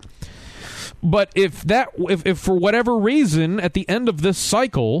part. But if for whatever reason at the end of this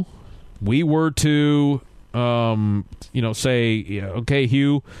cycle we were to say, okay,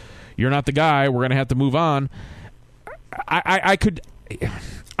 Hugh, you're not the guy, we're going to have to move on.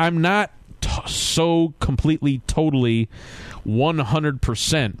 I'm not so completely, totally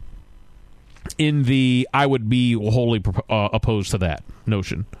 100% in the I would be wholly opposed to that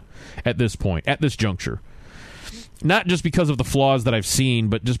notion at this point, at this juncture. Not just because of the flaws that I've seen,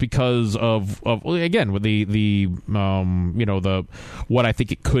 but just because of again, with the what I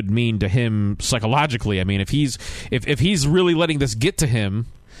think it could mean to him psychologically. I mean, if he's really letting this get to him,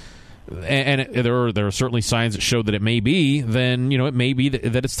 and there are certainly signs that show that it may be, then it may be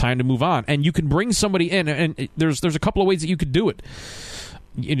that it's time to move on. And you can bring somebody in, and there's a couple of ways that you could do it.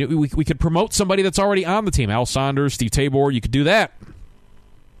 We could promote somebody that's already on the team. Al Saunders, Steve Tabor, you could do that.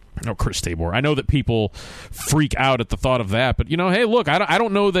 No, Chris Tabor. I know that people freak out at the thought of that, but hey, look, I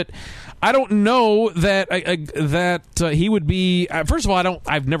don't know that he would be. First of all,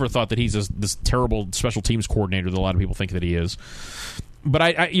 I've never thought that he's this terrible special teams coordinator that a lot of people think that he is. But I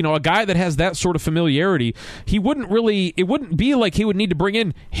a guy that has that sort of familiarity, it wouldn't be like he would need to bring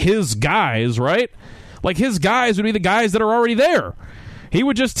in his guys, right? Like his guys would be the guys that are already there. He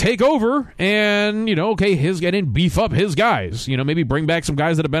would just take over and, and beef up his guys. Maybe bring back some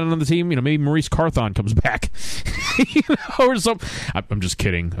guys that have been on the team. Maybe Maurice Carthon comes back. Or something. I'm just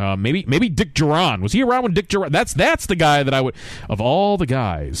kidding. Maybe Dick Duran. Was he around when Dick Duran? That's the guy that I would, of all the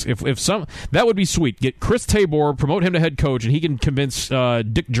guys, if some, that would be sweet. Get Chris Tabor, promote him to head coach, and he can convince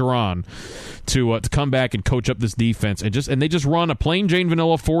Dick Duran to come back and coach up this defense, and they just run a plain Jane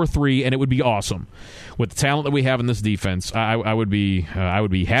vanilla 4-3, and it would be awesome. With the talent that we have in this defense, I would be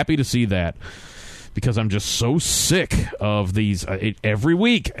happy to see that, because I'm just so sick of these every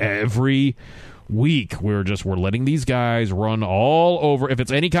week we're letting these guys run all over. If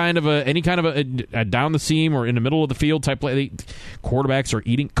it's any kind of a down the seam or in the middle of the field type play, quarterbacks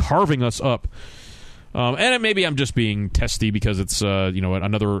are carving us up. And maybe I'm just being testy because it's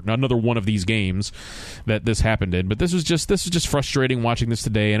another one of these games that this happened in. But this is just frustrating watching this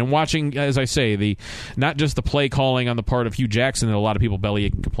today, and I'm watching, as I say, not just the play calling on the part of Hugh Jackson that a lot of people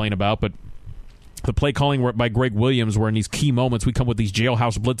bellyache and complain about, but the play calling by Greg Williams, where in these key moments we come with these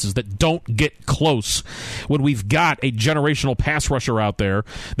jailhouse blitzes that don't get close. When we've got a generational pass rusher out there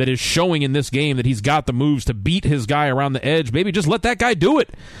that is showing in this game that he's got the moves to beat his guy around the edge, maybe just let that guy do it.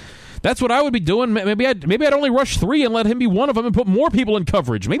 That's what I would be doing. Maybe I'd only rush 3 and let him be one of them and put more people in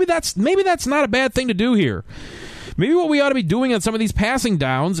coverage. Maybe that's not a bad thing to do here. maybe what we ought to be doing on some of these passing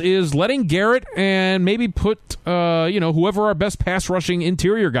downs is letting Garrett and maybe put whoever our best pass rushing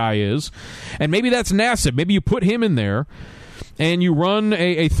interior guy is, and maybe that's Nassib. Maybe you put him in there, and you run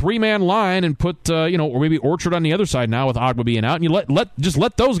a 3-man line and put or maybe Orchard on the other side now with Agba being out, and you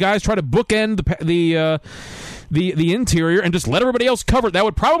let those guys try to bookend the interior and just let everybody else cover it. That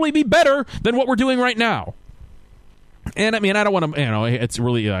would probably be better than what we're doing right now. And I mean, I don't want to, it's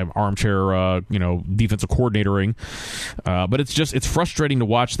really armchair, defensive coordinatoring, but it's frustrating to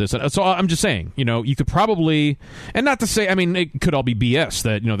watch this. So I'm just saying, you could probably, and not to say, I mean, it could all be BS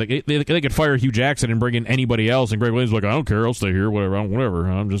that, they could fire Hugh Jackson and bring in anybody else, and Greg Williams is like, I don't care, I'll stay here, whatever.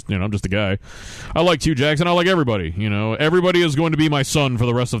 I'm just a guy. I like Hugh Jackson, I like everybody. Everybody is going to be my son for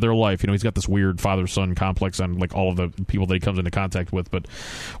the rest of their life. He's got this weird father-son complex on like all of the people that he comes into contact with, but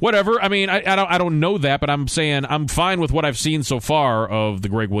whatever. I mean, I don't know that, but I'm saying I'm fine with what I've seen so far of the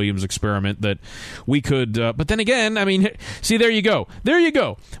Greg Williams experiment, that we could but then again, I mean, see, there you go,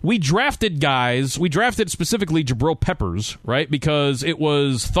 we drafted specifically Jabril Peppers, right, because it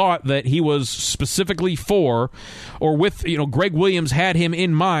was thought that he was specifically for, or with, Greg Williams had him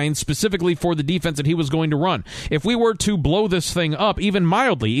in mind specifically for the defense that he was going to run. If we were to blow this thing up even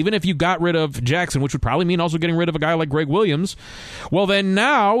mildly, even if you got rid of Jackson, which would probably mean also getting rid of a guy like Greg Williams, well, then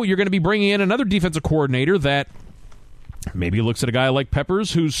now you're going to be bringing in another defensive coordinator that maybe looks at a guy like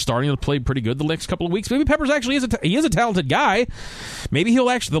Peppers, who's starting to play pretty good the next couple of weeks. Maybe Peppers actually is a talented guy. Maybe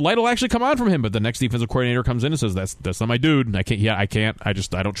the light will actually come on from him. But the next defensive coordinator comes in and says, "That's not my dude. I can't. I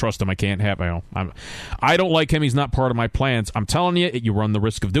don't trust him. I can't have. I don't like him. He's not part of my plans. I'm telling you, you run the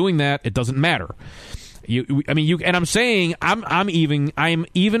risk of doing that. It doesn't matter. And I'm saying I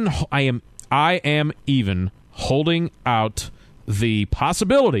am even holding out the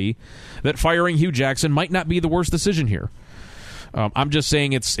possibility that firing Hugh Jackson might not be the worst decision here. I'm just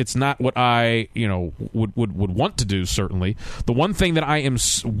saying it's not what I would want to do. Certainly, the one thing that I am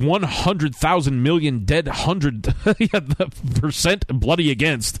 100,000 million dead 100% bloody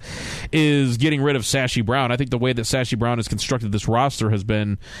against is getting rid of Sashi Brown. I think the way that Sashi Brown has constructed this roster has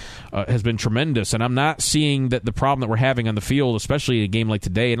been tremendous, and I'm not seeing that the problem that we're having on the field, especially in a game like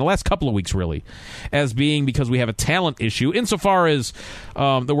today, in the last couple of weeks, really, as being because we have a talent issue. Insofar as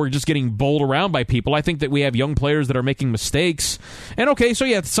that we're just getting bowled around by people, I think that we have young players that are making mistakes. And okay, so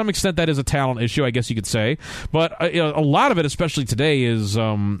yeah, to some extent that is a talent issue, I guess you could say. But a lot of it, especially today, is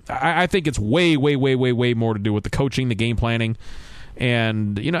I think it's way more to do with the coaching, the game planning.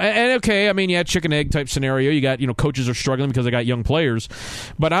 And okay, I mean, yeah, chicken egg type scenario. You got coaches are struggling because they got young players,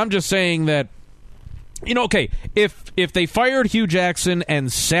 but I'm just saying that okay, if they fired Hugh Jackson and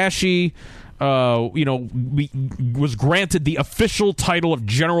Sashi was granted the official title of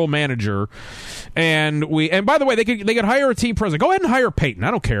general manager, and by the way, they could hire a team president. Go ahead and hire Peyton.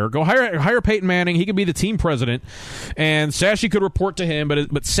 I don't care. Go hire Peyton Manning. He could be the team president, and Sashi could report to him.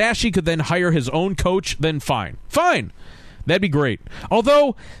 But Sashi could then hire his own coach. Then fine. That'd be great.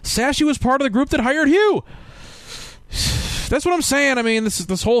 Although Sashi was part of the group that hired Hugh. That's what I'm saying. I mean,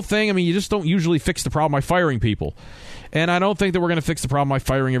 this whole thing. I mean, you just don't usually fix the problem by firing people. And I don't think that we're going to fix the problem by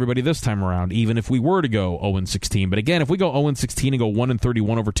firing everybody this time around, even if we were to go 0-16. But again, if we go 0-16 and go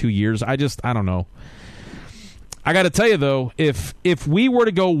 1-31 over 2 years, I don't know. I got to tell you, though, if we were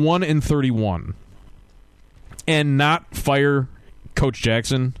to go 1-31 and not fire Coach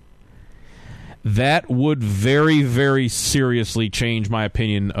Jackson, that would very, very seriously change my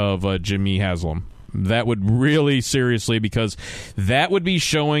opinion of Jimmy Haslam. That would really seriously, because that would be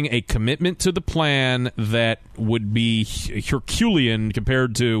showing a commitment to the plan that would be Herculean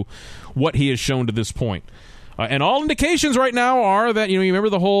compared to what he has shown to this point. And all indications right now are that, you remember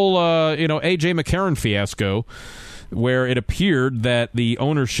the whole, A.J. McCarron fiasco, where it appeared that the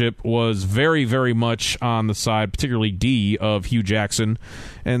ownership was very, very much on the side, particularly D, of Hugh Jackson.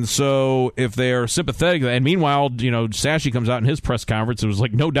 And so if they're sympathetic, and meanwhile, Sashi comes out in his press conference, it was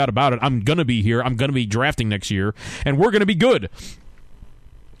like, no doubt about it, I'm going to be here, I'm going to be drafting next year, and we're going to be good.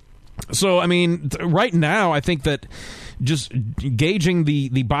 So, I mean, right now, I think that just gauging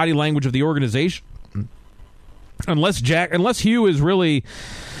the body language of the organization, unless Hugh is really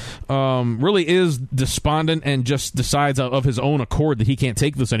is despondent and just decides of his own accord that he can't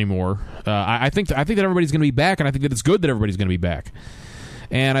take this anymore. I think that everybody's going to be back, and I think that it's good that everybody's going to be back.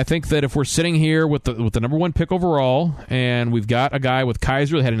 And I think that if we're sitting here with the number one pick overall, and we've got a guy with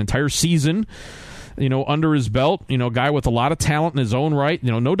Kaiser that had an entire season, under his belt, a guy with a lot of talent in his own right.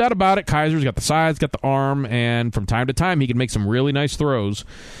 No doubt about it. Kaiser's got the size, got the arm, and from time to time he can make some really nice throws.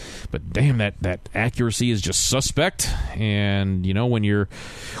 But damn, that accuracy is just suspect. And when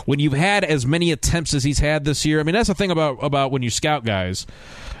you've had as many attempts as he's had this year, I mean, that's the thing about when you scout guys.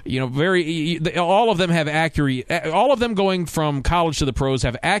 All of them have accuracy. All of them going from college to the pros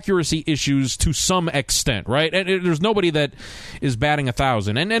have accuracy issues to some extent, right? And there's nobody that is batting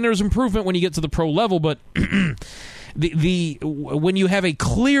 1,000. And there's improvement when you get to the pro level, but when you have a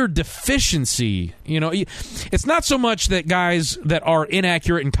clear deficiency, it's not so much that guys that are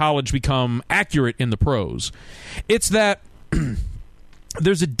inaccurate in college become accurate in the pros. It's that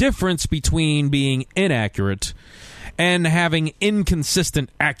there's a difference between being inaccurate and having inconsistent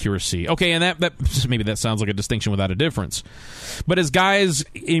accuracy. Okay, and that maybe that sounds like a distinction without a difference. But as guys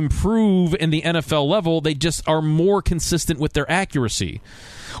improve in the NFL level, they just are more consistent with their accuracy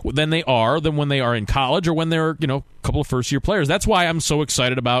than when they are in college or when they're, a couple of first-year players. That's why I'm so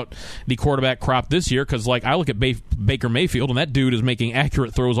excited about the quarterback crop this year, because I look at Baker Mayfield, and that dude is making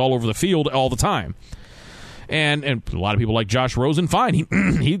accurate throws all over the field all the time. And a lot of people like Josh Rosen, fine.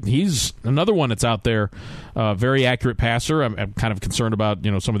 He's another one that's out there, very accurate passer. I'm kind of concerned about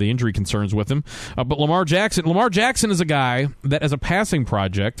some of the injury concerns with him. But Lamar Jackson is a guy that, as a passing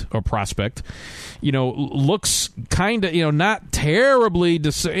project or prospect, looks kind of not terribly,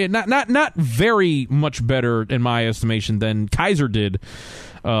 not very much better in my estimation than Kaiser did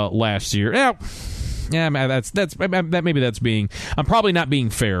last year. Yeah, I'm probably not being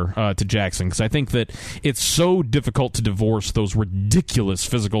fair to Jackson, because I think that it's so difficult to divorce those ridiculous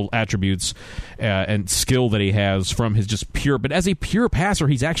physical attributes and skill that he has from his just pure. But as a pure passer,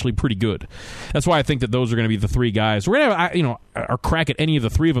 he's actually pretty good. That's why I think that those are going to be the three guys. We're going to have our crack at any of the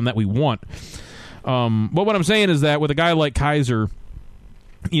three of them that we want. But what I'm saying is that with a guy like Kaiser,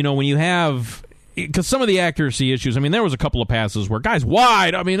 when you have. Because some of the accuracy issues, I mean, there was a couple of passes where guys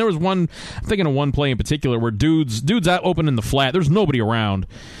wide. I mean, there was one, I'm thinking of one play in particular where dude's out open in the flat. There's nobody around.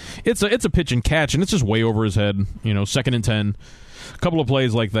 It's a pitch and catch, and it's just way over his head. 2nd and 10. A couple of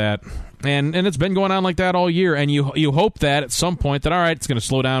plays like that, and it's been going on like that all year. And you hope that at some point that, all right, it's going to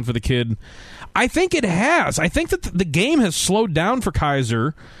slow down for the kid. I think it has. I think that the game has slowed down for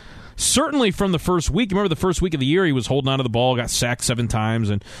Kaiser. Certainly from the first week. Remember the first week of the year, he was holding on to the ball, got sacked 7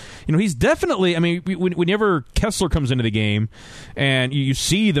 times. And, he's definitely, I mean, whenever Kessler comes into the game and you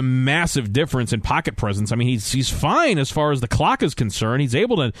see the massive difference in pocket presence, I mean, he's fine as far as the clock is concerned. He's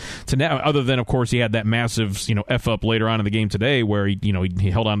able to now, other than, of course, he had that massive, F-up later on in the game today where he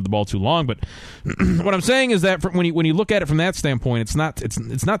held on to the ball too long. But what I'm saying is that when you look at it from that standpoint, it's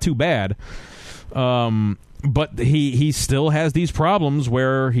not too bad. But he still has these problems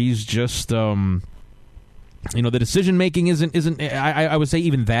where he's just the decision making isn't I would say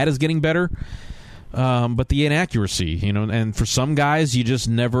even that is getting better, but the inaccuracy, and for some guys you just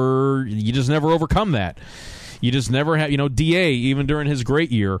never overcome that. You just never have, DA, even during his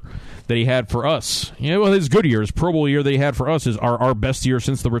great year that he had for us, his good year, his Pro Bowl year that he had for us is our best year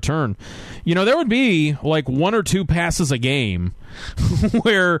since the return. There would be like 1 or 2 passes a game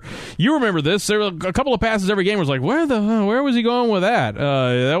where you remember this. There were a couple of passes every game. Was like, where was he going with that?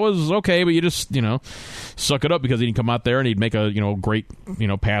 That was okay, but you just suck it up because he'd come out there and he'd make a great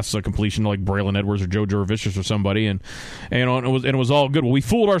pass completion like Braylon Edwards or Joe Jurevicius or somebody, and it was all good. Well, we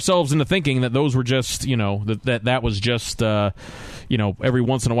fooled ourselves into thinking that those were just that was just every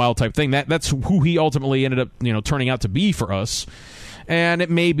once in a while type thing. That's who he ultimately ended up turning out to be for us. And it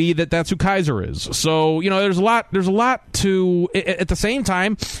may be that's who Kaiser is. So, there's a lot to, at the same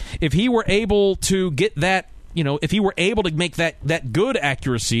time, if he were able to get that, if he were able to make that good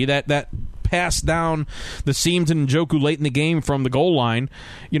accuracy, that pass down the seam to Njoku late in the game from the goal line,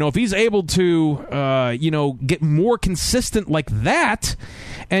 if he's able to, get more consistent like that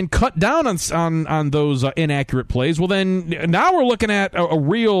and cut down on those inaccurate plays, well, then now we're looking at a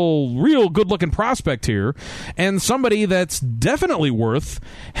real good-looking prospect here, and somebody that's definitely worth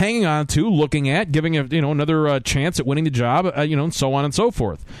hanging on to, looking at, giving another chance at winning the job, and so on and so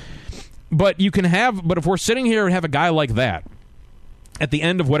forth. But if we're sitting here and have a guy like that at the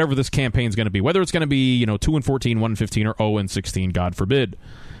end of whatever this campaign is going to be, whether it's going to be 2-14, 1-15, or 0-16, God forbid,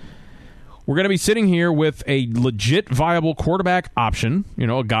 we're going to be sitting here with a legit viable quarterback option.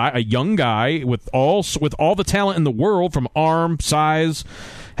 A young guy with all the talent in the world, from arm, size,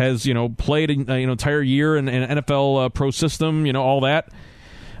 has played an entire year in an NFL pro system, all that.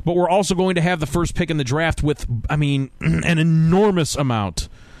 But we're also going to have the first pick in the draft with, an enormous amount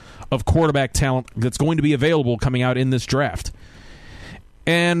of quarterback talent that's going to be available coming out in this draft.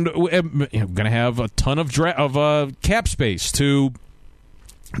 And we're going to have a ton of cap space to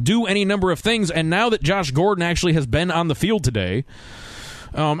do any number of things. And now that Josh Gordon actually has been on the field today,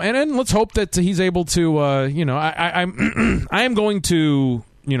 and then let's hope that he's able to, I am going to,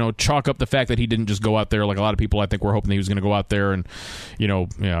 chalk up the fact that he didn't just go out there like a lot of people. I think we're hoping that he was going to go out there and,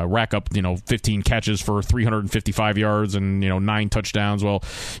 rack up, 15 catches for 355 yards and, 9 touchdowns. Well,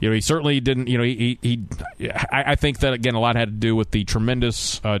 he certainly didn't, I think that, again, a lot had to do with the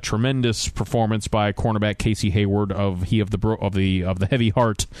tremendous performance by cornerback Casey Hayward of the heavy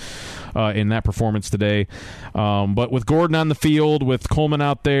heart in that performance today. But with Gordon on the field, with Coleman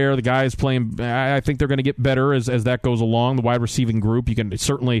out there, the guys playing, I think they're going to get better as that goes along. The wide receiving group, you can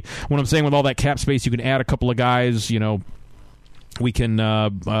certainly, when I'm saying with all that cap space, you can add a couple of guys, we can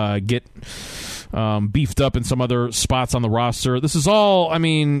get beefed up in some other spots on the roster. This is all, at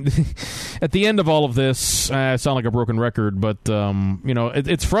the end of all of this, I sound like a broken record, but,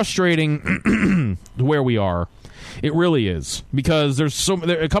 it's frustrating where we are. It really is, because there's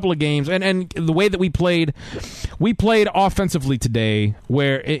a couple of games, and the way that we played offensively today,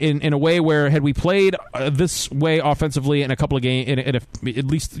 where in a way where had we played this way offensively in a couple of games, at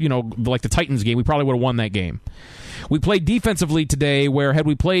least like the Titans game, we probably would have won that game. We played defensively today, where had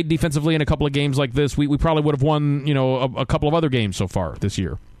we played defensively in a couple of games like this, we probably would have won a couple of other games so far this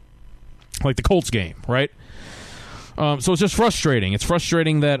year, like the Colts game, right? So it's just frustrating. It's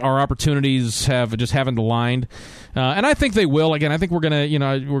frustrating that our opportunities haven't aligned, and I think they will. Again, I think we're gonna,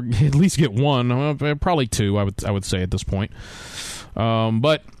 we're at least get one, probably two. I would say at this point.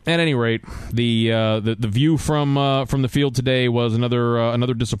 But at any rate, the view from the field today was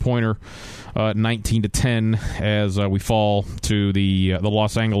another disappointer. 19-10 as we fall to the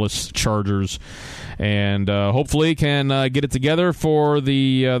Los Angeles Chargers, and hopefully can get it together for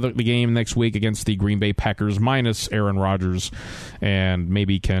the game next week against the Green Bay Packers minus Aaron Rodgers, and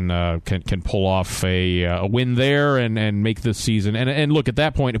maybe can pull off a win there and make this season. And look, at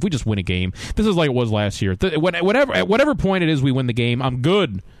that point, if we just win a game, this is like it was last year. At whatever point it is we win the game, I'm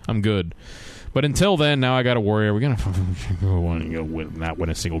good. But until then, now I got to worry. Are we going to not win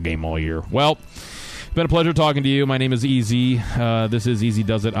a single game all year? Well, it's been a pleasure talking to you. My name is Easy. This is Easy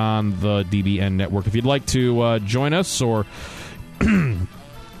Does It on the DBN Network. If you'd like to join us or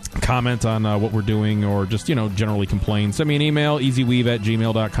comment on what we're doing, or just generally complain, send me an email,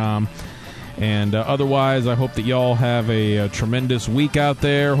 easyweave@gmail.com. And otherwise, I hope that y'all have a tremendous week out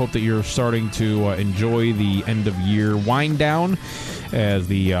there. Hope that you're starting to enjoy the end-of-year wind-down as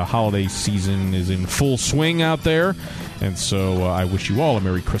the holiday season is in full swing out there. And so I wish you all a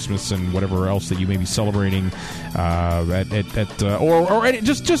Merry Christmas and whatever else that you may be celebrating, or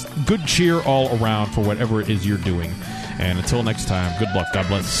just good cheer all around for whatever it is you're doing. And until next time, good luck. God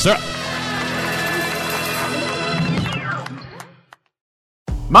bless. Sir.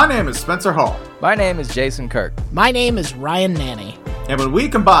 My name is Spencer Hall. My name is Jason Kirk. My name is Ryan Nanny. And when we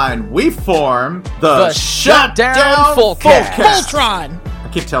combine, we form the Shutdown Fullcast. Voltron! I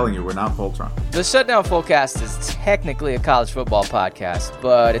keep telling you, we're not Voltron. The Shutdown Fullcast is technically a college football podcast,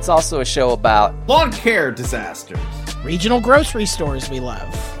 but it's also a show about lawn care disasters, regional grocery stores we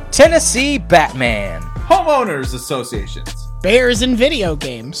love, Tennessee Batman, homeowners associations, bears and video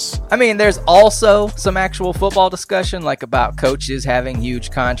games. There's also some actual football discussion, like about coaches having huge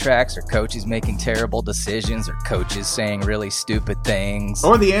contracts, or coaches making terrible decisions, or coaches saying really stupid things.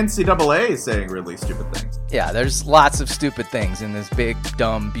 Or the NCAA saying really stupid things. Yeah, there's lots of stupid things in this big,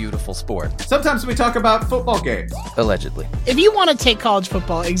 dumb, beautiful sport. Sometimes we talk about football games. Allegedly. If you want to take college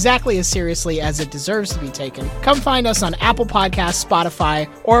football exactly as seriously as it deserves to be taken, come find us on Apple Podcasts, Spotify,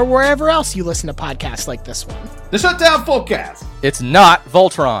 or wherever else you listen to podcasts like this one. The Shutdown Fullcast. It's not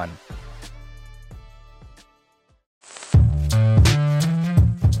Voltron.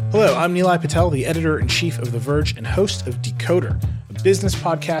 Hello, I'm Nilay Patel, the editor-in-chief of The Verge and host of Decoder, a business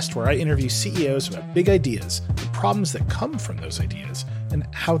podcast where I interview CEOs about big ideas, the problems that come from those ideas, and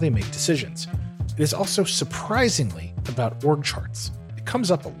how they make decisions. It is also surprisingly about org charts. It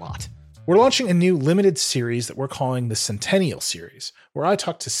comes up a lot. We're launching a new limited series that we're calling the Centennial Series, where I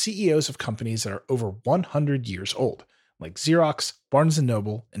talk to CEOs of companies that are over 100 years old, like Xerox, Barnes &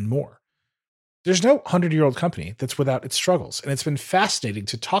 Noble, and more. There's no 100-year-old company that's without its struggles, and it's been fascinating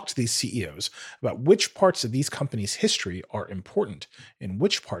to talk to these CEOs about which parts of these companies' history are important and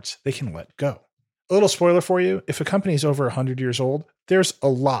which parts they can let go. A little spoiler for you, if a company is over 100 years old, there's a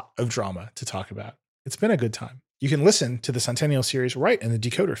lot of drama to talk about. It's been a good time. You can listen to the Centennial Series right in the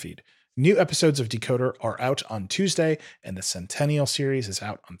Decoder feed. New episodes of Decoder are out on Tuesday, and the Centennial Series is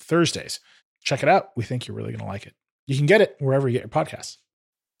out on Thursdays. Check it out. We think you're really going to like it. You can get it wherever you get your podcasts.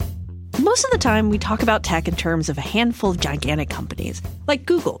 Most of the time, we talk about tech in terms of a handful of gigantic companies, like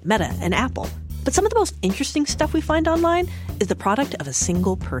Google, Meta, and Apple. But some of the most interesting stuff we find online is the product of a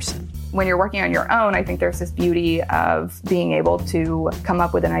single person. When you're working on your own, I think there's this beauty of being able to come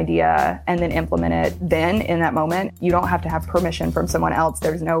up with an idea and then implement it then in that moment. You don't have to have permission from someone else.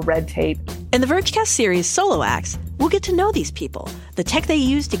 There's no red tape. In the Vergecast series Solo Acts, we'll get to know these people, the tech they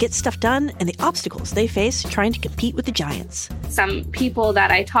use to get stuff done, and the obstacles they face trying to compete with the giants. Some people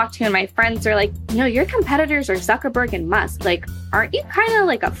that I talk to and my friends are like, your competitors are Zuckerberg and Musk. Like, aren't you kind of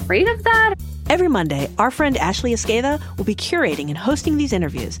like afraid of that? Every Monday, our friend Ashley Esqueda will be curating and hosting these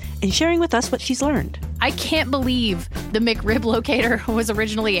interviews and sharing with us what she's learned. I can't believe the McRib locator was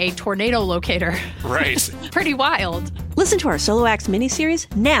originally a tornado locator. Right. Pretty wild. Listen to our Solo Acts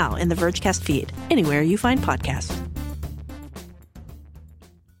miniseries now in the Vergecast feed, anywhere you find podcasts.